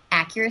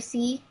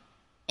accuracy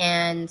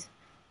and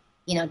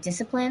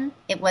discipline.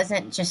 It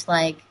wasn't just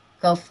like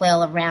go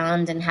flail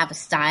around and have a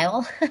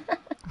style,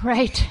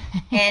 right?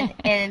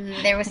 and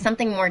there was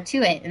something more to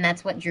it, and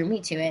that's what drew me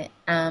to it.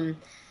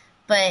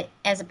 But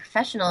as a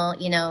professional,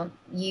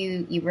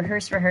 you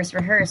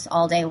rehearse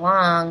all day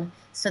long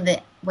so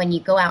that when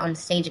you go out on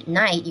stage at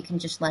night, you can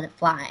just let it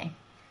fly.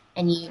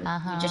 And you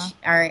just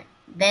are,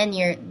 then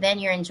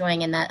you're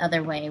enjoying in that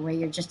other way where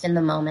you're just in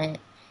the moment,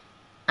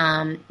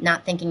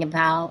 not thinking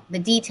about the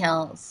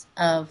details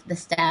of the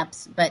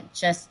steps, but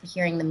just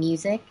hearing the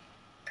music,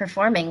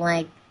 performing,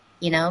 like,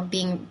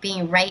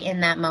 being right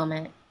in that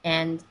moment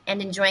and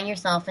enjoying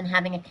yourself and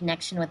having a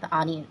connection with the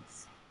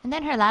audience. And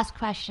then her last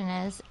question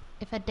is,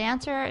 if a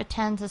dancer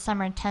attends a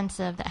summer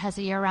intensive that has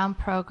a year-round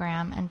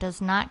program and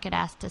does not get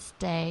asked to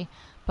stay,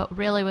 but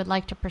really would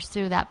like to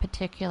pursue that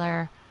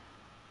particular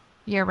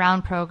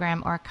year-round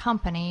program or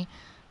company,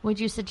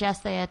 would you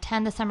suggest they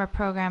attend the summer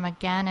program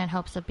again in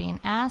hopes of being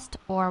asked,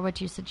 or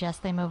would you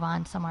suggest they move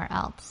on somewhere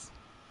else?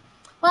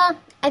 Well,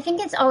 I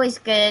think it's always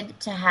good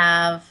to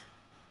have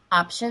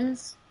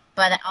options,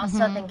 but I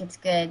also think it's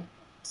good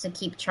to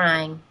keep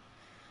trying.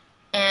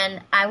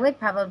 And I would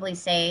probably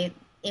say,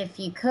 if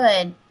you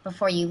could,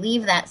 before you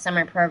leave that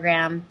summer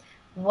program,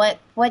 what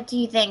do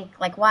you think,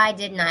 like, why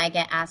didn't I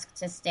get asked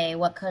to stay?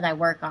 What could I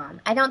work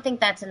on? I don't think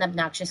that's an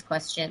obnoxious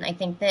question. I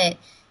think that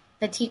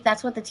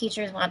that's what the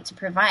teachers want to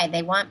provide.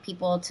 They want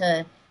people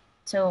to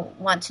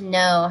want to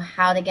know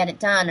how to get it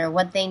done or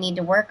what they need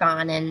to work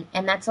on, and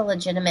that's a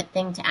legitimate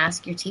thing to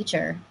ask your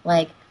teacher.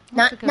 Like,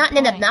 not in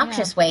an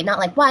obnoxious way, not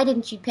like, why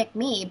didn't you pick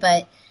me,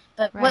 but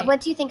right. what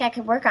do you think I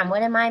could work on?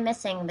 What am I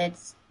missing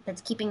that's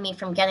keeping me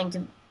from getting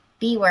to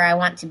be where I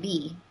want to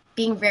be?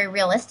 Being very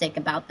realistic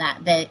about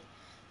that,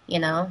 you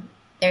know,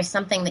 there's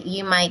something that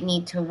you might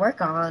need to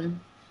work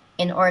on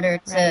in order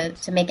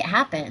to make it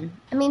happen.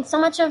 I mean, so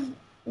much of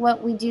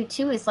what we do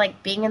too is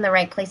like being in the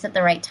right place at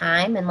the right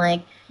time. And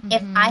like,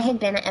 if I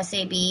had been at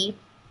SAB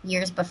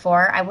years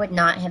before, I would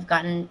not have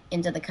gotten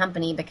into the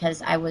company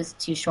because I was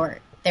too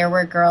short. There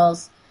were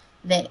girls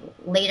that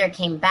later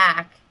came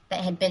back that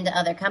had been to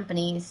other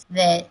companies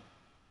that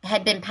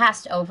had been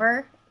passed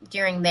over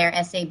during their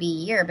SAB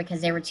year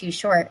because they were too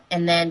short.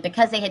 And then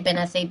because they had been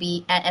at SAB,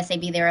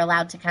 they were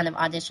allowed to kind of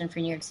audition for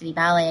New York City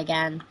Ballet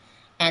again.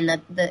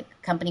 And the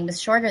company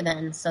was shorter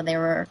then, so they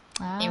were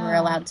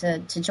allowed to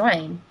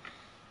join.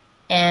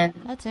 And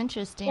that's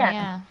interesting,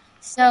 yeah.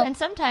 So, and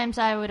sometimes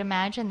I would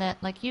imagine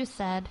that, like you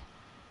said,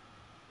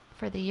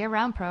 for the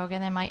year-round program,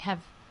 they might have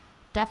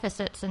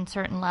deficits in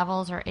certain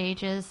levels or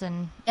ages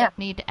and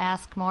need to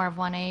ask more of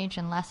one age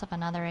and less of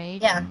another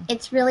age. Yeah,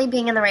 it's really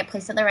being in the right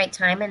place at the right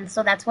time, and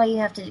so that's why you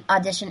have to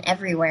audition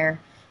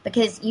everywhere,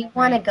 because you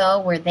want to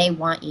go where they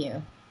want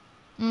you.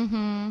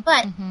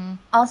 But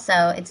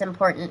also, it's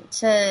important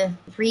to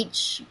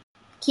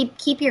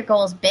keep your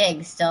goals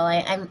big still.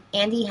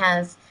 Andy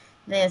has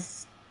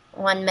this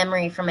one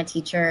memory from a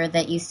teacher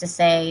that used to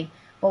say,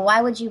 well,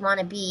 why would you want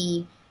to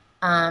be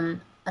a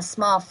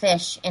small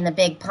fish in a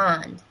big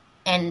pond?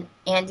 And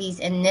Andy's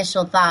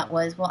initial thought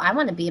was, well, I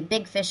want to be a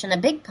big fish in a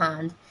big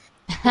pond.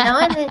 You know,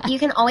 and then you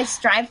can always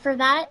strive for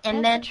that.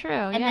 And that's true,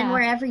 and then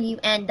wherever you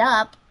end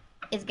up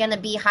is going to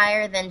be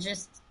higher than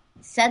just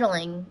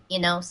settling, you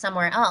know,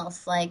 somewhere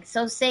else. Like,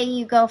 so say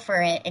you go for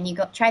it and you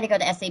try to go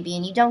to SAB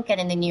and you don't get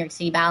into New York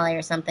City Ballet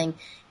or something.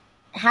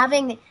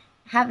 Having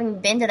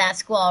been to that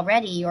school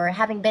already, or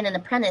having been an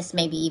apprentice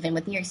maybe even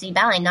with New York City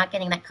Ballet, not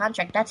getting that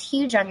contract, that's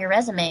huge on your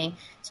resume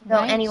to go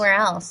anywhere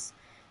else.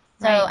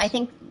 So I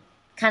think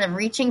kind of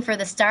reaching for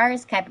the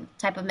stars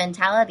type of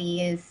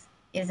mentality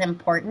is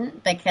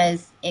important,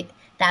 because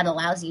that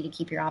allows you to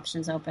keep your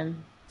options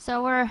open.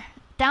 So we're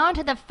down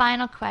to the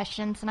final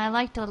questions, and I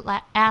like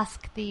to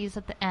ask these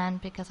at the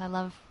end because I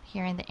love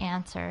hearing the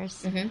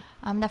answers.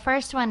 The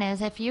first one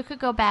is, if you could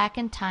go back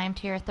in time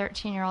to your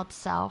 13-year-old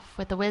self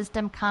with the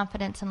wisdom,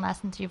 confidence, and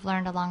lessons you've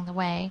learned along the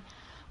way,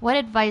 what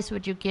advice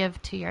would you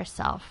give to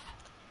yourself?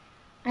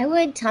 I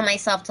would tell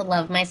myself to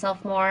love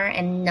myself more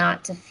and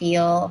not to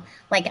feel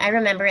like, I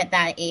remember at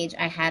that age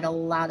I had a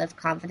lot of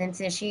confidence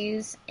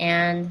issues,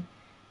 and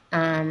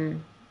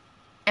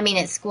I mean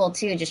at school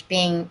too, just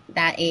being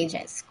that age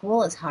at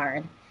school is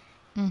hard.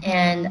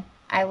 And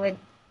I would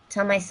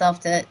tell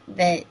myself that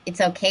it's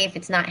okay if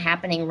it's not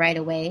happening right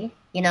away.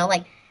 You know,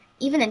 like,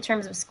 even in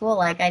terms of school,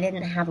 like, I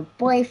didn't have a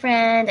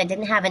boyfriend, I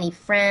didn't have any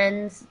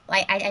friends.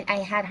 Like, I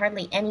had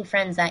hardly any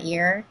friends that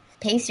year.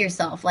 Pace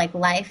yourself. Like,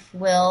 life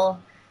will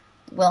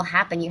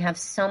happen. You have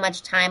so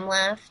much time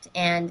left,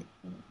 and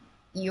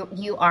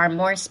you are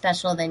more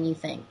special than you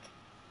think.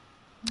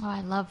 Oh,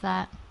 I love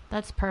that.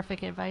 That's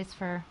perfect advice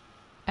for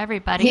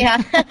everybody.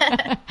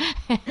 Yeah.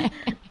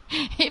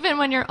 Even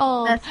when you're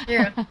old. That's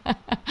true.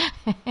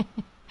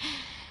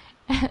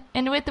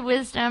 And with the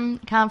wisdom,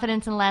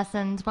 confidence, and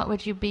lessons, what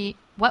would be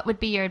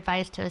your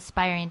advice to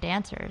aspiring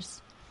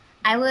dancers?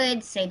 I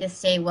would say to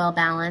stay well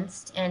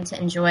balanced and to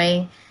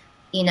enjoy,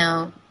 you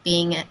know,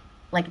 being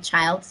like a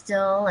child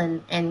still,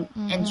 and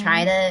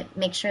try to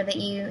make sure that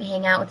you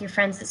hang out with your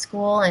friends at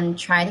school and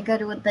try to go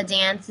to the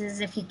dances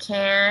if you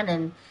can.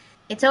 And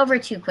it's over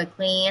too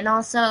quickly. And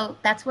also,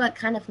 that's what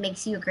kind of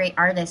makes you a great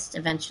artist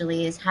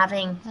eventually, is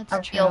having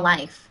real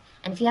life.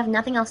 And if you have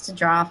nothing else to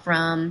draw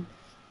from,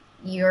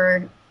 you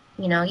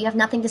have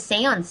nothing to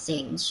say on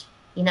stage,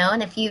 you know.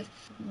 And if you've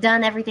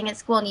done everything at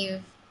school and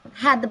you've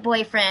had the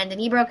boyfriend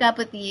and he broke up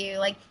with you,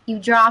 like, you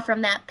draw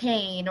from that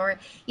pain, or,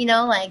 you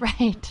know, like,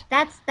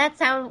 that's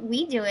how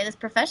we do it as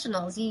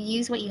professionals. You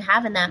use what you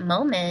have in that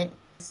moment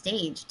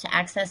stage to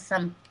access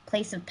some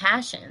place of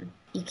passion.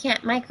 You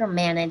can't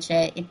micromanage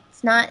it.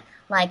 It's not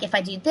like, if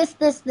I do this,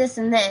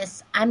 and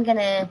this, I'm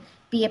gonna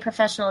be a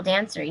professional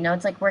dancer. You know,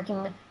 it's like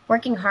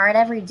working hard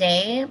every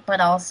day, but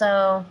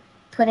also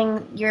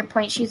putting your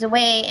point shoes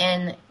away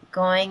and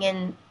going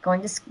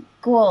to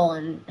school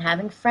and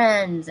having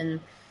friends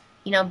and,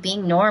 you know,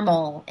 being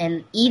normal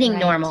and eating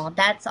normal.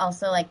 That's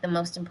also, like, the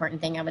most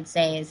important thing I would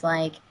say is,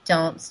 like,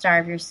 don't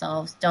starve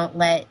yourselves. Don't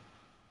let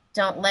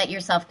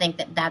yourself think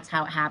that that's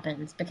how it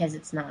happens, because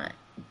it's not.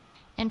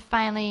 And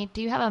finally,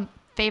 do you have a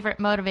favorite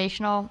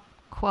motivational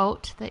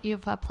quote that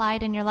you've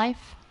applied in your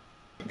life?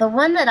 The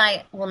one that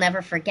I will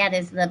never forget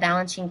is the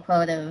Balanchine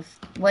quote of,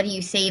 "What are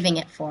you saving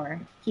it for?"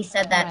 He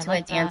said that to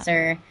a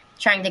dancer,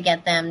 trying to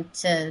get them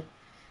to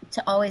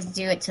always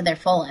do it to their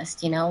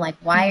fullest, like,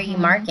 why are you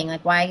marking?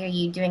 Like, why are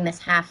you doing this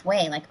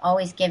halfway? Like,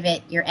 always give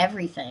it your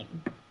everything.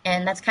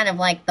 And that's kind of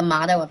like the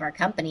motto of our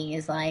company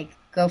is like,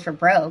 go for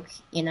broke,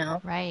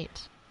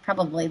 Right.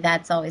 Probably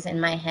that's always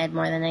in my head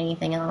more than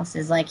anything else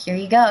is like, here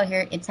you go,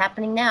 here, it's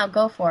happening now,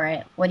 go for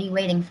it. What are you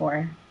waiting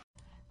for?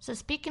 So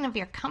speaking of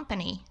your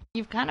company,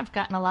 you've kind of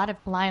gotten a lot of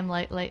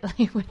limelight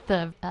lately with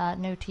the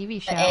new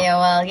TV show. The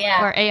AOL,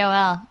 yeah. Or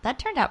AOL. That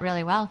turned out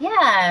really well.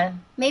 Yeah.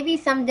 Maybe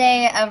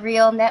someday a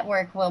real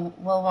network will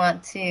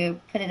want to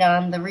put it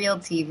on the real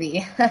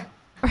TV.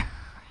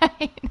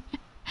 Right.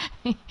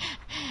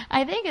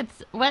 I think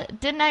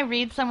didn't I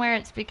read somewhere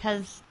it's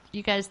because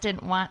you guys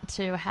didn't want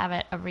to have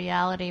it a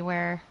reality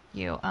where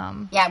you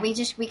Yeah,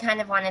 we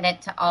kind of wanted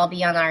it to all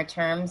be on our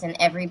terms, and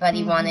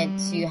everybody wanted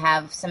to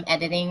have some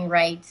editing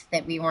rights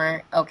that we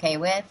weren't okay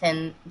with,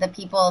 and the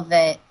people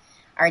that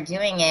are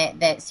doing it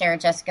that Sarah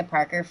Jessica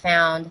Parker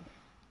found,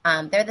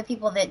 they're the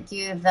people that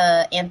do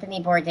the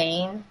Anthony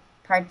Bourdain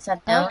parts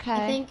unknown,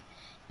 I think.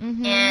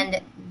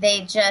 And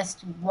they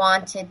just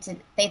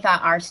they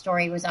thought our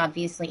story was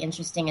obviously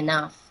interesting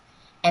enough,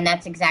 and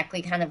that's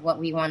exactly kind of what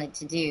we wanted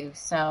to do.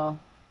 So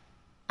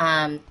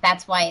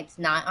that's why it's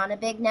not on a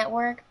big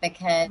network,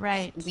 because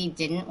we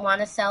didn't want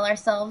to sell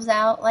ourselves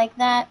out like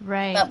that.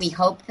 Right. But we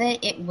hope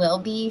that it will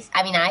be.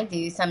 I mean, I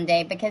do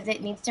someday, because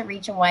it needs to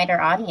reach a wider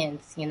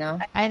audience,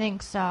 I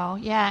think so,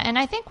 yeah. And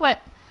I think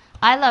what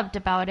I loved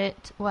about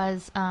it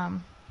was,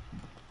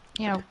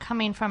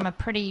 coming from a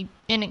pretty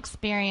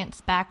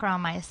inexperienced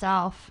background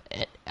myself,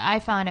 I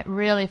found it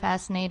really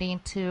fascinating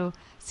to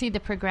see the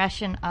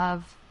progression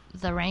of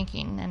the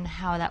ranking and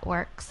how that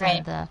works,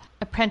 and the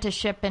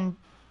apprenticeship and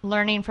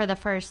learning for the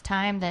first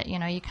time that,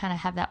 you kind of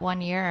have that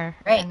 1 year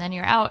and then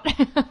you're out.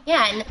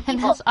 Yeah.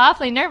 And it's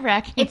awfully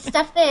nerve-wracking. It's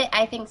stuff that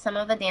I think some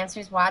of the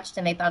dancers watched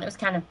and they thought it was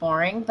kind of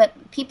boring,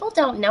 but people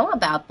don't know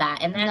about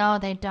that. And no,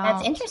 they don't.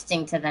 That's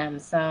interesting to them.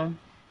 So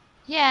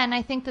yeah, and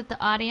I think that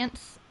the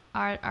audience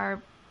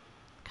are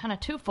kind of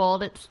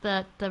twofold. It's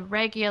the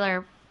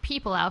regular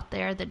people out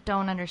there that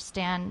don't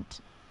understand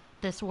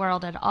this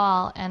world at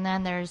all, and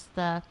then there's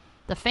the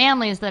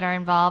families that are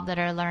involved that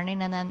are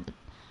learning, and then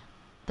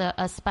the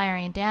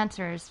aspiring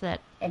dancers that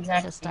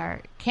just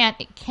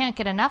can't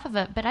get enough of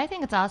it. But I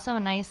think it's also a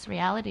nice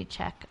reality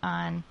check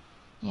on,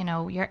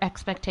 your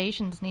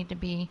expectations need to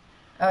be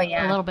a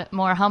little bit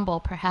more humble,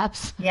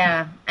 perhaps.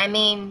 Yeah, I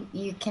mean,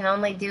 you can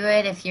only do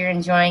it if you're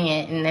enjoying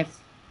it, and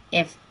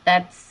if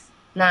that's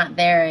not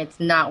there, it's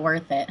not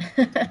worth it.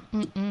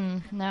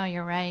 No,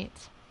 you're right.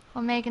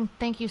 Well, Megan,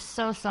 thank you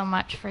so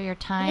much for your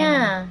time.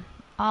 Yeah. And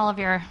all of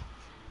your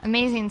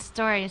amazing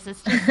stories.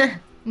 It's just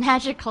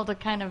magical to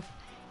kind of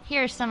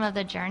hear some of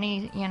the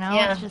journey,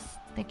 Yeah. It's just,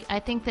 I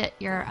think that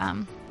your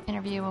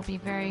interview will be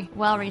very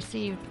well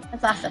received.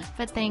 That's awesome.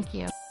 But thank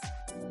you.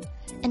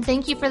 And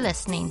thank you for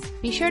listening.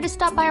 Be sure to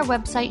stop by our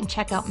website and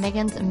check out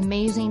Megan's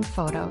amazing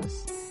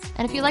photos.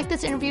 And if you like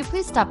this interview,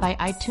 please stop by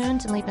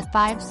iTunes and leave a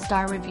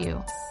 5-star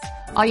review.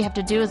 All you have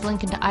to do is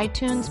link into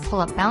iTunes,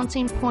 pull up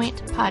Balancing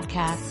Point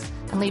Podcast,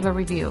 and leave a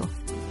review.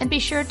 And be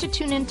sure to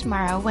tune in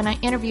tomorrow when I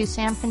interview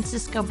San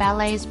Francisco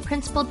Ballet's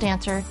principal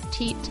dancer,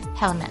 Teet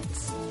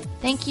Helmetz.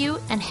 Thank you,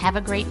 and have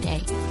a great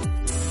day.